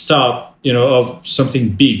the start, of something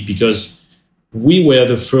big, because we were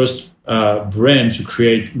the first brand to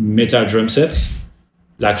create metal drum sets,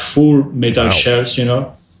 like full metal shells,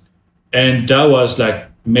 and that was like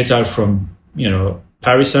metal from,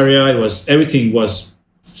 Paris area. Everything was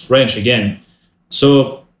French again.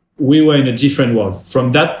 So we were in a different world.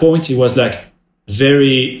 From that point, it was like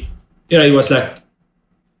very, it was like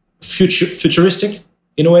futuristic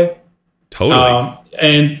in a way. Totally.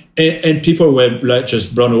 And people were like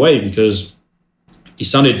just blown away because it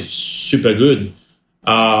sounded super good.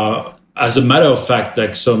 As a matter of fact,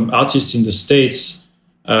 like some artists in the States,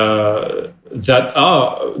 that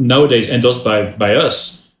are nowadays endorsed by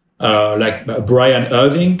us, like Brian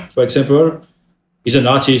Irving, for example, is an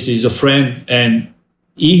artist, he's a friend, and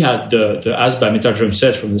he had the ASBA metal drum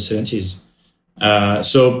set from the 70s.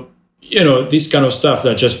 So, this kind of stuff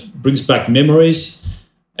that just brings back memories.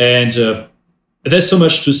 And there's so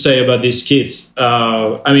much to say about these kits.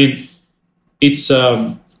 I mean, it's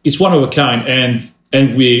one of a kind,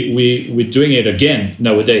 and we're doing it again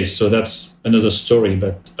nowadays. So that's another story,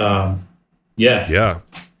 but yeah.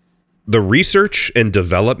 The research and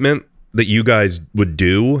development that you guys would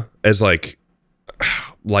do as like,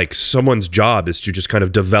 like someone's job is to just kind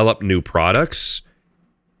of develop new products,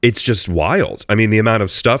 it's just wild. I mean, the amount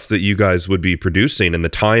of stuff that you guys would be producing and the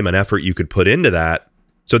time and effort you could put into that.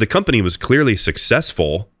 So the company was clearly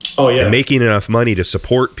successful. Oh yeah, and making enough money to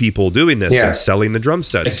support people doing this and selling the drum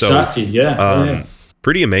sets. Exactly. So,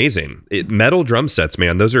 pretty amazing. Metal drum sets,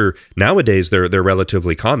 man. Those are nowadays they're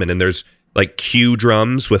relatively common. And there's like Q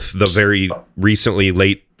drums with the very recently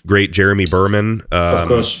late great Jeremy Berman. Of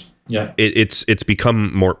course, yeah. It's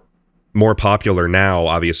become more popular now,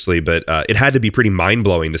 obviously, but it had to be pretty mind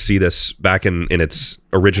blowing to see this back in its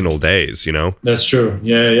original days. You know, that's true.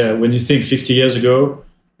 Yeah. When you think 50 years ago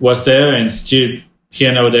was there and still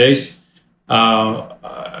here nowadays,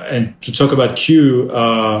 and to talk about Q,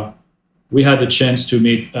 we had the chance to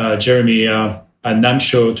meet Jeremy at NAMM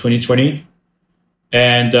Show 2020,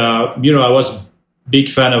 and you know, I was a big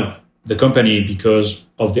fan of the company because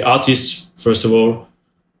of the artists, first of all.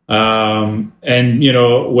 And, you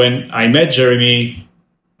know, when I met Jeremy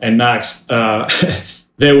and Max,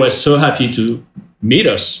 they were so happy to meet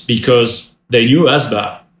us because they knew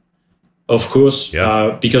ASBA, of course,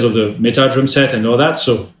 because of the metal drum set and all that.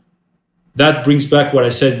 So that brings back what I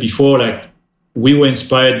said before, like we were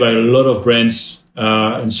inspired by a lot of brands,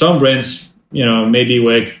 and some brands, you know, maybe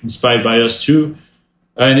were inspired by us too.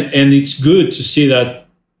 And it's good to see that,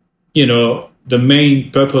 you know, the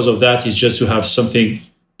main purpose of that is just to have something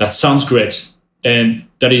that sounds great and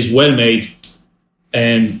that is well made,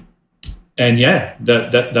 and yeah,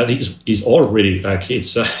 that is all really like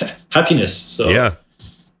it's happiness. So yeah,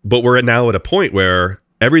 but we're now at a point where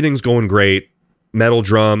everything's going great. Metal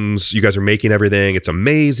drums, you guys are making everything. It's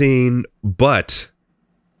amazing, but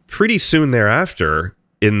pretty soon thereafter,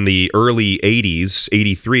 in the early 80s,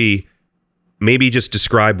 83, maybe just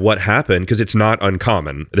describe what happened, because it's not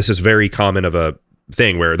uncommon. This is very common of a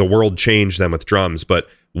thing where the world changed them with drums, but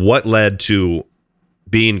what led to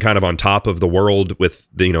being kind of on top of the world with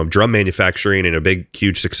the, you know, drum manufacturing and a big,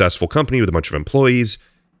 huge, successful company with a bunch of employees?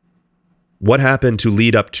 What happened to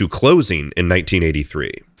lead up to closing in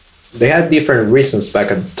 1983? They had different reasons back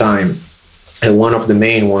at the time, and one of the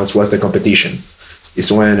main ones was the competition. It's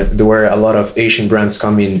when there were a lot of Asian brands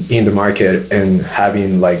coming in the market and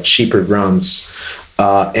having like cheaper drums.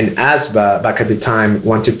 And ASBA back at the time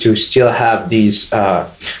wanted to still have these,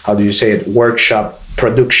 how do you say it, workshop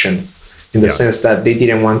production, in the sense that they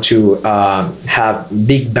didn't want to have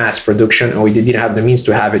big mass production, or they didn't have the means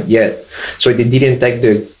to have it yet. So they didn't take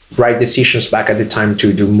the right decisions back at the time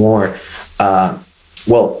to do more,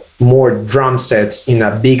 more drum sets in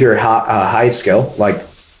a bigger high scale, like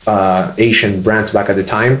Asian brands back at the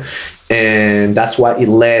time. And that's what it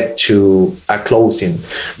led to a closing.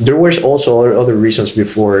 There was also other reasons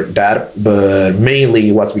before that, but mainly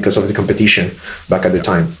it was because of the competition back at the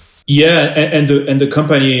time. Yeah, and the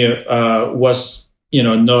company was, you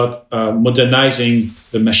know, not modernizing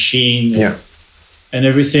the machine and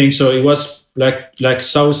everything. So it was like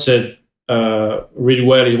Saul said really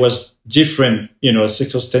well. It was different, you know,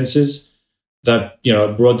 circumstances that, you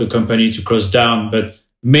know, brought the company to close down. But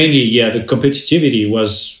mainly, the competitivity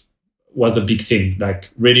was a big thing. Like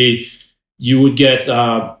really, you would get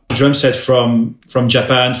a drum set from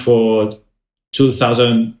Japan for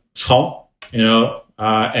 2,000 francs, you know,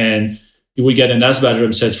 and you would get an ASBA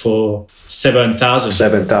drum set for 7,000.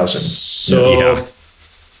 7,000. So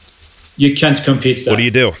you can't compete that. What do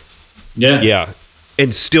you do? Yeah.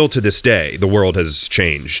 And still to this day, the world has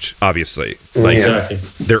changed, obviously. Like, exactly.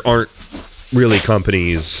 There aren't really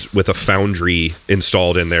companies with a foundry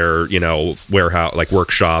installed in their, you know, warehouse, like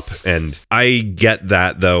workshop. And I get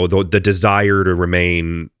that, though, the desire to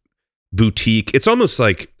remain boutique. It's almost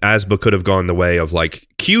like ASBA could have gone the way of like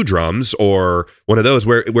Q drums or one of those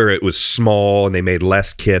where it was small and they made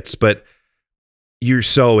less kits, but you're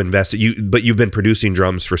so invested. But you've been producing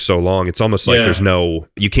drums for so long. It's almost like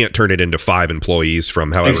you can't turn it into 5 employees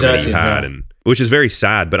from however many you had, and which is very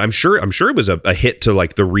sad. But I'm sure it was a hit to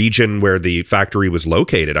like the region where the factory was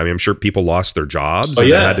located. I mean, I'm sure people lost their jobs,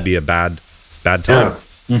 and that had to be a bad time.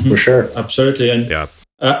 For sure, absolutely. And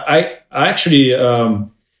I actually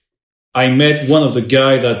I met one of the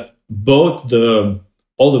guy that bought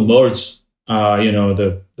all the molds, you know,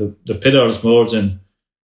 the pedals molds and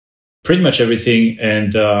pretty much everything,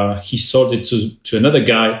 and he sold it to another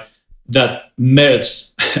guy that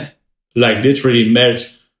melts, like literally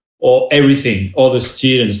melts, or everything, all the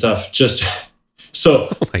steel and stuff. Just so,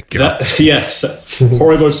 oh my God.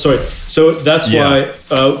 Horrible story. So that's why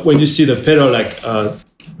when you see the pedal, like I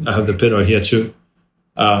have the pedal here too.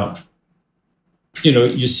 You know,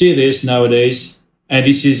 you see this nowadays, and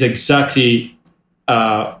this is exactly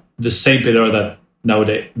the same pedal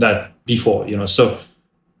that before. You know, so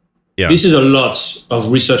Yeah. This is a lot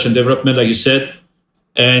of research and development, like you said.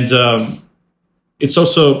 And it's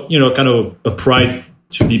also, kind of a pride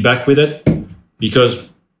to be back with it, because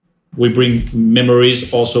we bring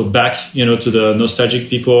memories also back, to the nostalgic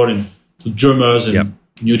people and to drummers and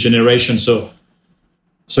new generation. So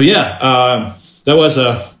yeah, that was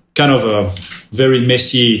a kind of a very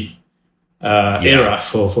messy era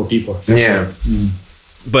for people. For sure.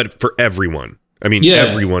 But for everyone. I mean,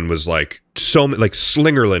 everyone was like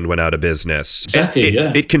Slingerland went out of business. Exactly.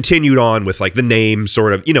 It continued on with like the name,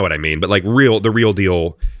 sort of, you know what I mean? But like the real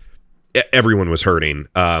deal, everyone was hurting.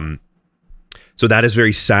 So that is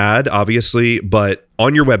very sad, obviously. But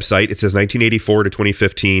on your website, it says 1984 to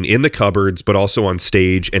 2015 in the cupboards, but also on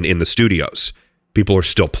stage and in the studios. People are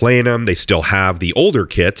still playing them. They still have the older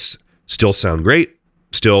kits, still sound great,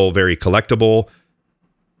 still very collectible.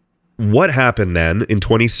 What happened then in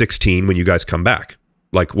 2016 when you guys come back?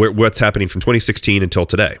 Like, what's happening from 2016 until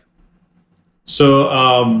today? So,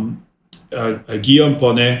 Guillaume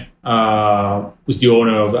Ponnet, who's the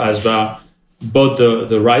owner of ASBA, bought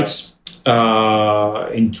the rights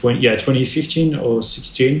in 2015 or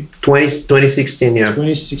 16? 2016, yeah.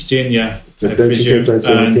 2016, yeah.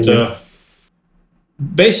 2017, and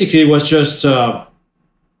basically, it was just,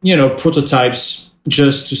 prototypes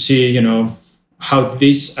just to see, how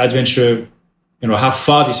this adventure, how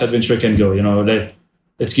far this adventure can go.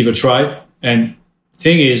 Let's give a try. And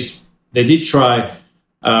thing is, they did try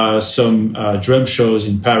some drum shows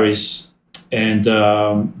in Paris, and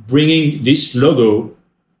bringing this logo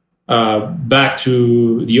back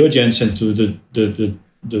to the audience and to the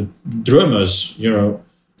drummers.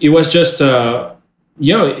 It was just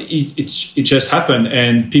it just happened,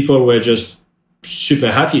 and people were just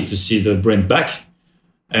super happy to see the brand back,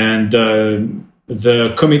 and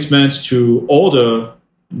the commitment to order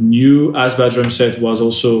new ASBA drum set was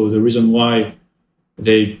also the reason why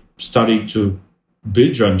they started to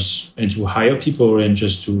build drums and to hire people and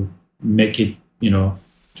just to make it, to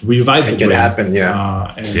revive the brand. Happen,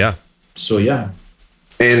 So yeah.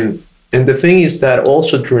 And the thing is that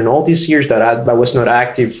also during all these years that ASBA was not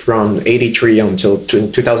active from 83 until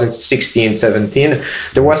 2016, 17,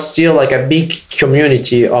 there was still like a big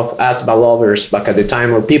community of ASBA lovers back at the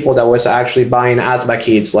time, or people that was actually buying ASBA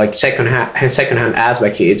kits, like secondhand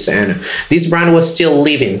ASBA kits. And this brand was still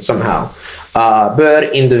living somehow.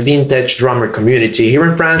 But in the vintage drummer community here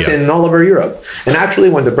in France and all over Europe. And actually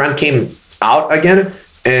when the brand came out again,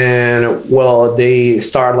 and well, they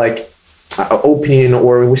start like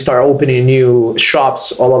we start opening new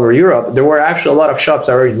shops all over Europe, there were actually a lot of shops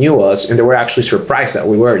that already knew us, and they were actually surprised that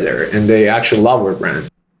we were there, and they actually love our brand.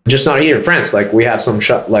 Just not here in France, like we have some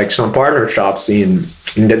some partner shops in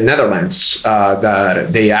the Netherlands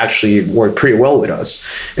that they actually worked pretty well with us,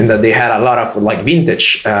 and that they had a lot of like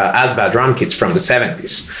vintage ASBA drum kits from the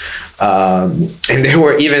 70s. And they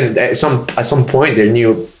were even at some point they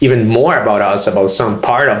knew even more about us, about some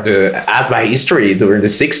part of the ASBA history during the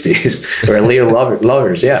 60s. They were little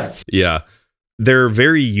lovers, yeah. They're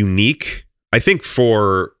very unique. I think,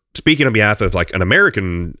 for speaking on behalf of like an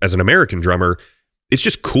American drummer, it's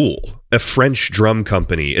just cool. A French drum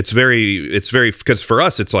company. It's very because for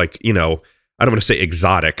us it's like, I don't want to say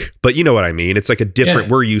exotic, but you know what I mean. It's like a different.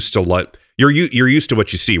 We're used to You're used to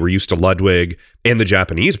what you see. We're used to Ludwig and the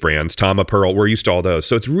Japanese brands, Tama, Pearl. We're used to all those.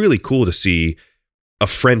 So it's really cool to see a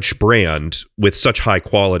French brand with such high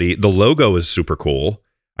quality. The logo is super cool.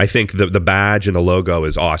 I think the badge and the logo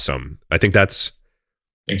is awesome. I think that's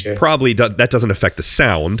probably that doesn't affect the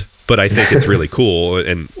sound, but I think it's really cool.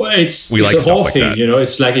 And it's like the whole like thing. that.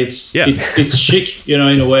 It's like it's chic.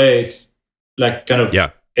 In a way, it's like kind of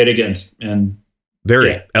elegant and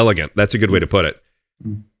very elegant. That's a good way to put it.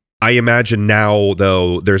 I imagine now,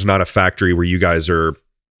 though, there's not a factory where you guys are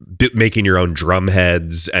making your own drum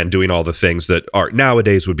heads and doing all the things that are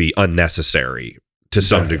nowadays would be unnecessary to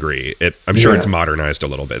some degree. I'm sure it's modernized a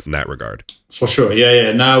little bit in that regard. For sure.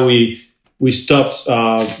 Yeah. Now we stopped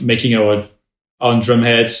making our own drum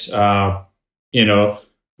heads.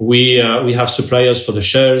 We have suppliers for the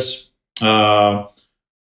shells.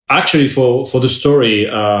 Actually, for the story,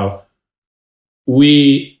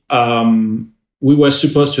 we were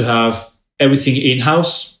supposed to have everything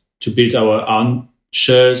in-house to build our own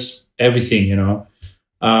shells, everything,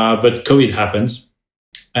 but COVID happens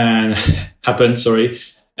and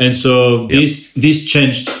and so this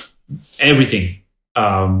changed everything.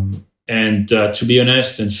 And to be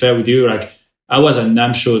honest and fair with you, like I was at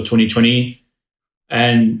NAMM Show 2020,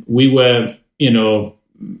 and we were, we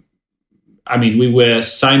were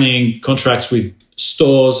signing contracts with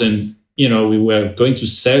stores, and we were going to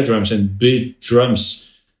sell drums and build drums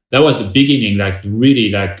that was the beginning, like really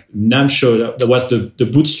like Namsho, that was the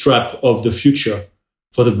bootstrap of the future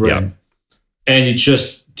for the brand. And it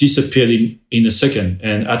just disappeared in a second.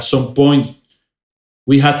 And at some point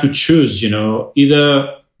we had to choose,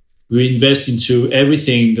 either we invest into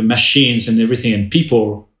everything, the machines and everything and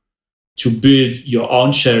people to build your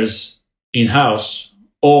own shells in-house,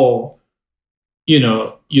 or, you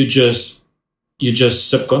just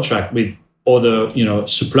subcontract with other,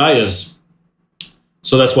 suppliers.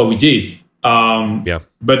 So that's what we did.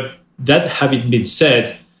 But that having been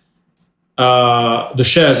said, the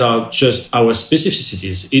shares are just our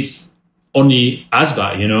specificities. It's only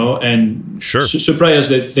ASBA, and suppliers,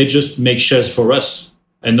 they just make shares for us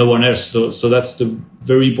and no one else. So that's the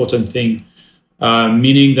very important thing,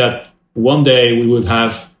 meaning that one day we will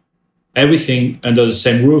have everything under the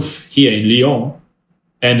same roof here in Lyon,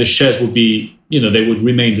 and the shares would be, they would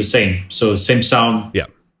remain the same. So same sound,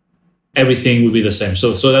 everything will be the same.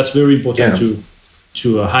 So that's very important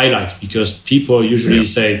to highlight, because people usually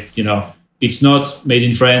say, it's not made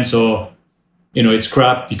in France, or, it's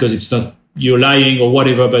crap because it's not, you're lying or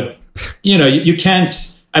whatever. But, you can't,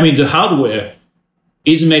 the hardware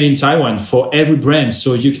is made in Taiwan for every brand.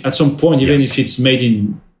 So you, at some point, even if it's made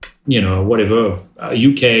in, whatever,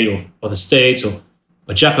 UK or the States or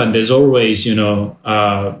Japan, there's always,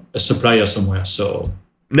 a supplier somewhere. So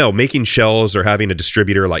no, making shells or having a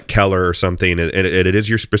distributor like Keller or something, it is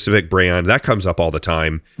your specific brand. That comes up all the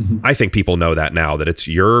time. I think people know that now, that it's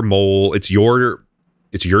your mold, it's your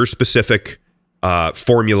specific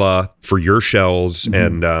formula for your shells.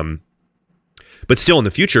 And but still, in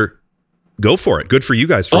the future, go for it. Good for you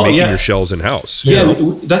guys for making your shells in house.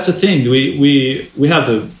 That's the thing. We have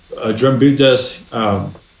the drum builders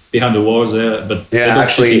behind the walls there, but they don't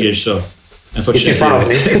speak English, so unfortunately, it's in front of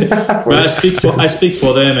me. But I speak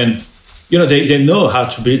for them, and they know how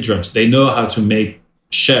to build drums. They know how to make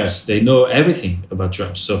shells. They know everything about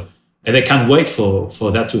drums. So, and they can't wait for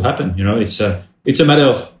that to happen. It's a matter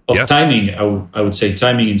of timing. I would say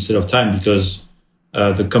timing instead of time, because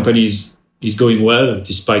the company is going well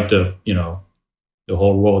despite the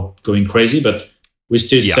whole world going crazy. But we're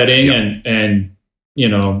still selling, and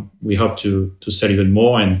we hope to sell even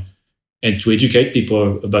more and to educate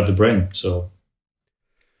people about the brand. So,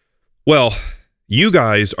 well, you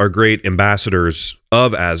guys are great ambassadors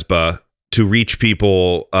of ASBA to reach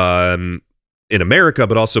people in America,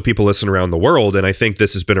 but also people listening around the world. And I think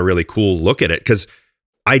this has been a really cool look at it, because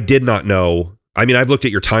I did not know. I've looked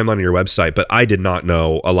at your timeline on your website, but I did not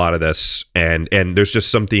know a lot of this. And there's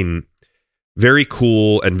just something very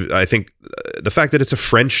cool. And I think the fact that it's a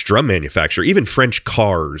French drum manufacturer, even French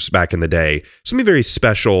cars back in the day, something very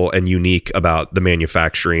special and unique about the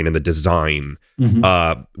manufacturing and the design,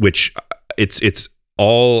 which it's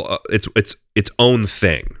all its own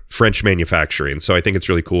thing, French manufacturing. So I think it's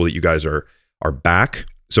really cool that you guys are back.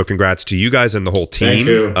 So congrats to you guys and the whole team. Thank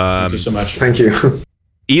you. Thank you so much. Thank you.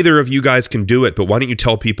 Either of you guys can do it, but why don't you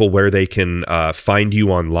tell people where they can find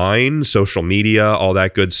you online, social media, all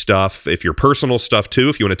that good stuff. If your personal stuff too,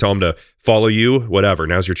 if you want to tell them to follow you, whatever.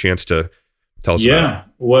 Now's your chance to tell us about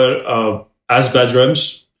it. Well, ASBA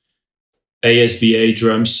Drums, ASBA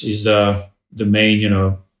Drums is the main,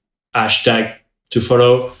 hashtag to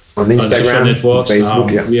follow on Instagram, social networks.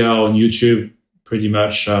 Facebook. We are on YouTube pretty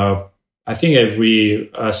much. I think every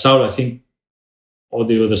Saul, I think all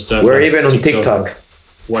the other stuff. We're even on TikTok.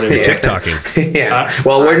 Whatever. TikToking.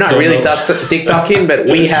 Well, we're not really TikToking, but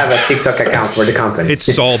we have a TikTok account for the company. It's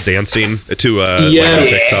Saul dancing to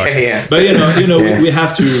TikTok. But we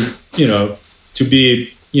have to to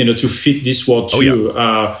be to fit this world too.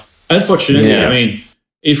 Unfortunately,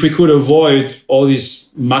 if we could avoid all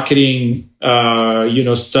this marketing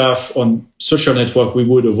stuff on social network, we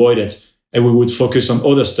would avoid it, and we would focus on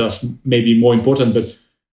other stuff, maybe more important. But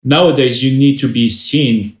nowadays, you need to be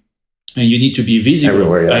seen. And you need to be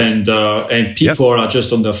visible, and people are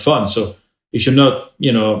just on their phone. So if you're not,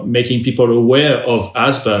 making people aware of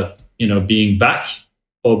ASBA, being back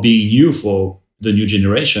or being new for the new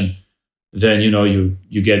generation, then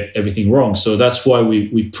you get everything wrong. So that's why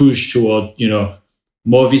we push toward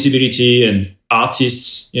more visibility and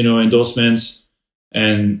artists, endorsements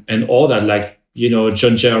and all that. Like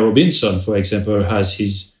John J. Robinson, for example, has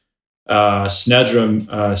his snare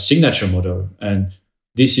drum signature model, and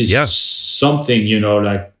this is something,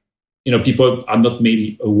 people are not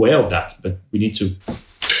maybe aware of that, but we need to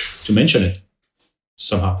mention it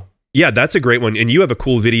somehow. Yeah, that's a great one. And you have a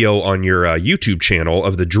cool video on your YouTube channel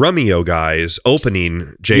of the DRUMEO guys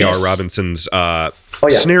opening J.R. Robinson's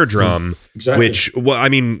snare drum, which,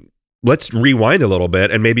 let's rewind a little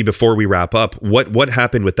bit. And maybe before we wrap up, what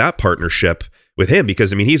happened with that partnership? with him?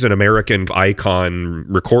 Because I mean, he's an American icon,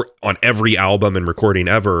 record on every album and recording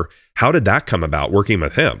ever. How did that come about, working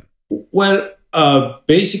with him? Well,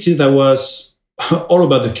 basically that was all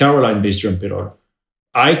about the Caroline bass drum pedal.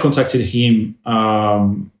 I contacted him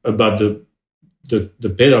about the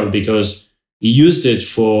pedal because he used it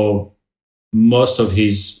for most of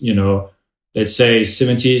his, you know, let's say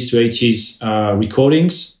 70s to 80s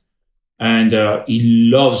recordings. And he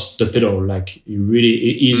loves the pedal. Like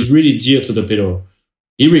he's really dear to the pedal.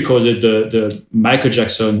 He recorded the Michael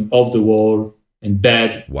Jackson Off the Wall and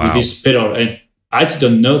Bad with this pedal. And I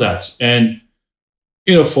didn't know that. And,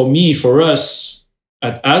 you know, for us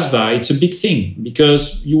at ASBA, it's a big thing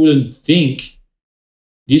because you wouldn't think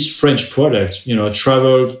this French product, you know,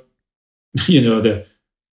 traveled, you know, the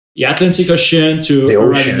Atlantic Ocean to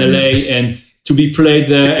arrive in LA and to be played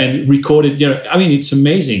there and recorded. You know, I mean, it's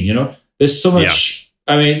amazing. You know, there's so much.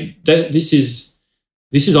 Yeah. I mean, this is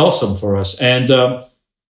awesome for us. And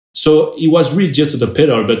so it was really dear to the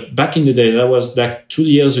pedal. But back in the day, that was like 2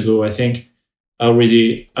 years ago, I think.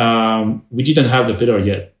 Already, we didn't have the pedal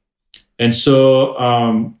yet, and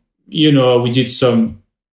so you know, we did some.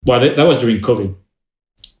 Well, that was during COVID,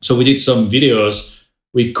 so we did some videos.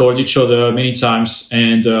 We called each other many times,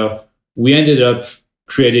 and we ended up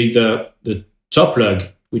creating the top lug,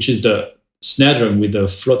 which is the snare drum with the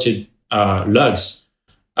floated lugs.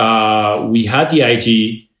 We had the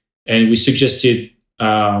idea, and we suggested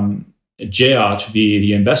JR to be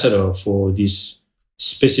the ambassador for this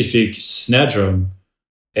specific snare drum,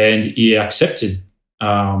 and he accepted.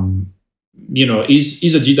 You know,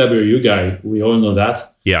 he's a DWU guy. We all know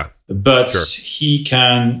that. Yeah, but he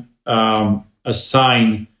can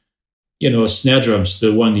assign, you know, snare drums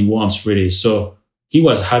the one he wants really. So he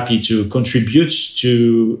was happy to contribute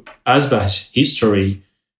to ASBA's history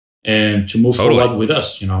and to move forward with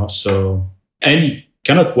us. You know, so and he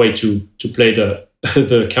cannot wait to play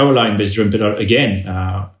the Caroline bass drum pedal again.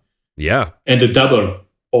 And the double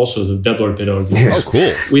pedal. Oh,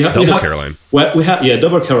 cool! We have Caroline. Well, we have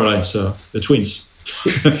double Caroline. So the twins.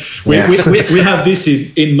 we have this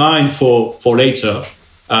in mind for later.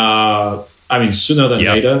 I mean, sooner than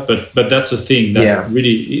later. But that's a thing that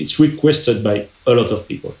really it's requested by a lot of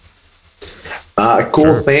people.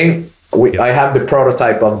 Cool thing. I have the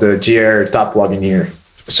prototype of the GR top plug in here.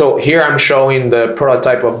 So here I'm showing the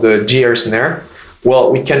prototype of the GR snare.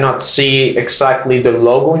 Well, we cannot see exactly the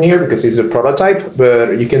logo in here because it's a prototype,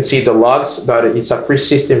 but you can see the lugs, that it's a free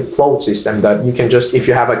system float system that you can just, if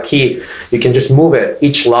you have a key, you can just move it,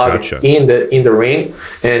 each lug in the ring,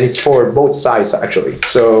 and it's for both sides actually.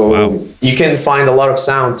 So you can find a lot of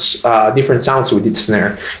sounds, different sounds with this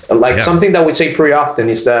snare. Like something that we say pretty often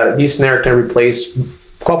is that this snare can replace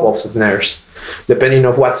a couple of snares, depending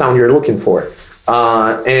on what sound you're looking for.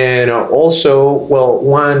 And also, well,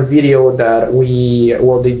 one video that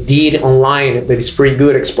they did online that is pretty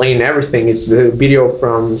good explaining everything is the video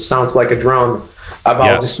from Sounds Like a Drum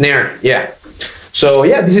about the snare. Yeah. So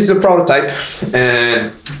yeah, this is a prototype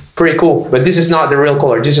and pretty cool, but this is not the real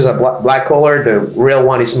color. This is a black color. The real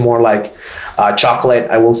one is more like chocolate,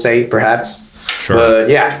 I will say, perhaps. Sure. But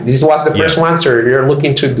yeah, this was the first one. So you're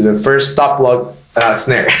looking to the first top lug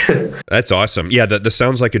snare. That's awesome. Yeah, the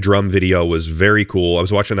Sounds Like a Drum video was very cool. I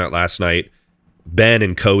was watching that last night. Ben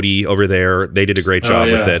and Cody over there, they did a great job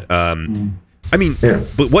with it. I mean,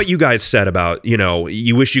 but what you guys said about, you know,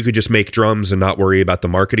 you wish you could just make drums and not worry about the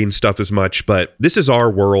marketing stuff as much, but this is our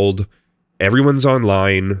world. Everyone's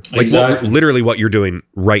online. Like literally what you're doing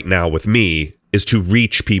right now with me is to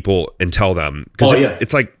reach people and tell them. Because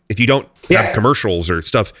it's like, if you don't have commercials or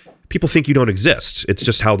stuff, people think you don't exist. It's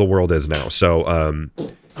just how the world is now. So,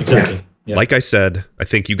 exactly. Yeah. Like I said, I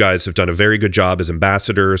think you guys have done a very good job as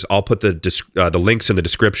ambassadors. I'll put the links in the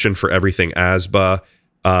description for everything ASBA.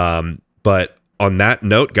 But on that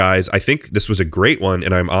note, guys, I think this was a great one,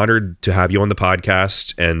 and I'm honored to have you on the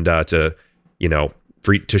podcast and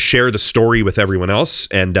to share the story with everyone else.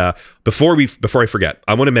 And before I forget,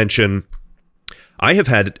 I want to mention, I have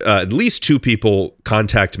had at least 2 people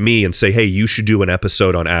contact me and say, hey, you should do an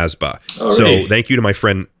episode on ASBA. Oh, really? So thank you to my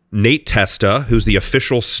friend Nate Testa, who's the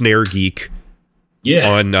official snare geek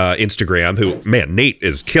on Instagram, who, man, Nate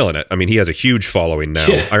is killing it. I mean, he has a huge following now.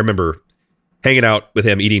 I remember hanging out with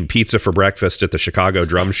him, eating pizza for breakfast at the Chicago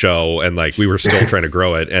Drum Show, and like we were still trying to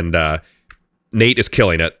grow it. And Nate is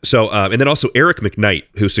killing it. So, and then also Eric McKnight,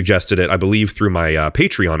 who suggested it, I believe, through my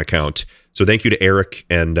Patreon account. So thank you to Eric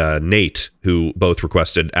and Nate, who both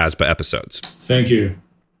requested ASBA episodes. Thank you.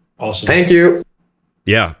 Awesome. Thank you.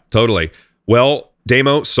 Yeah, totally. Well,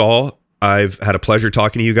 Damo, Saul, I've had a pleasure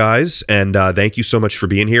talking to you guys, and thank you so much for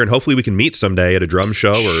being here. And hopefully we can meet someday at a drum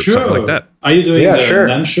show or something like that. Are you doing the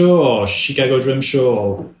NAMM show or Chicago Drum Show?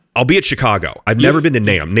 Or? I'll be at Chicago. I've never been to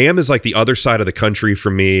NAMM. NAMM is like the other side of the country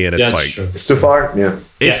for me, and it's like it's too far. Yeah,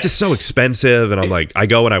 it's just so expensive, and I'm like, I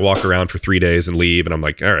go and I walk around for 3 days and leave, and I'm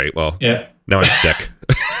like, all right, well, now I'm sick.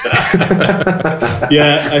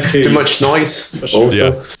 I feel too much noise. For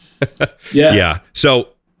sure. Yeah. So,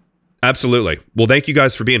 absolutely. Well, thank you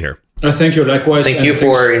guys for being here. Thank you. Likewise. Thank you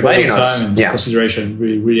for inviting us. And consideration.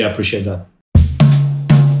 We really appreciate that.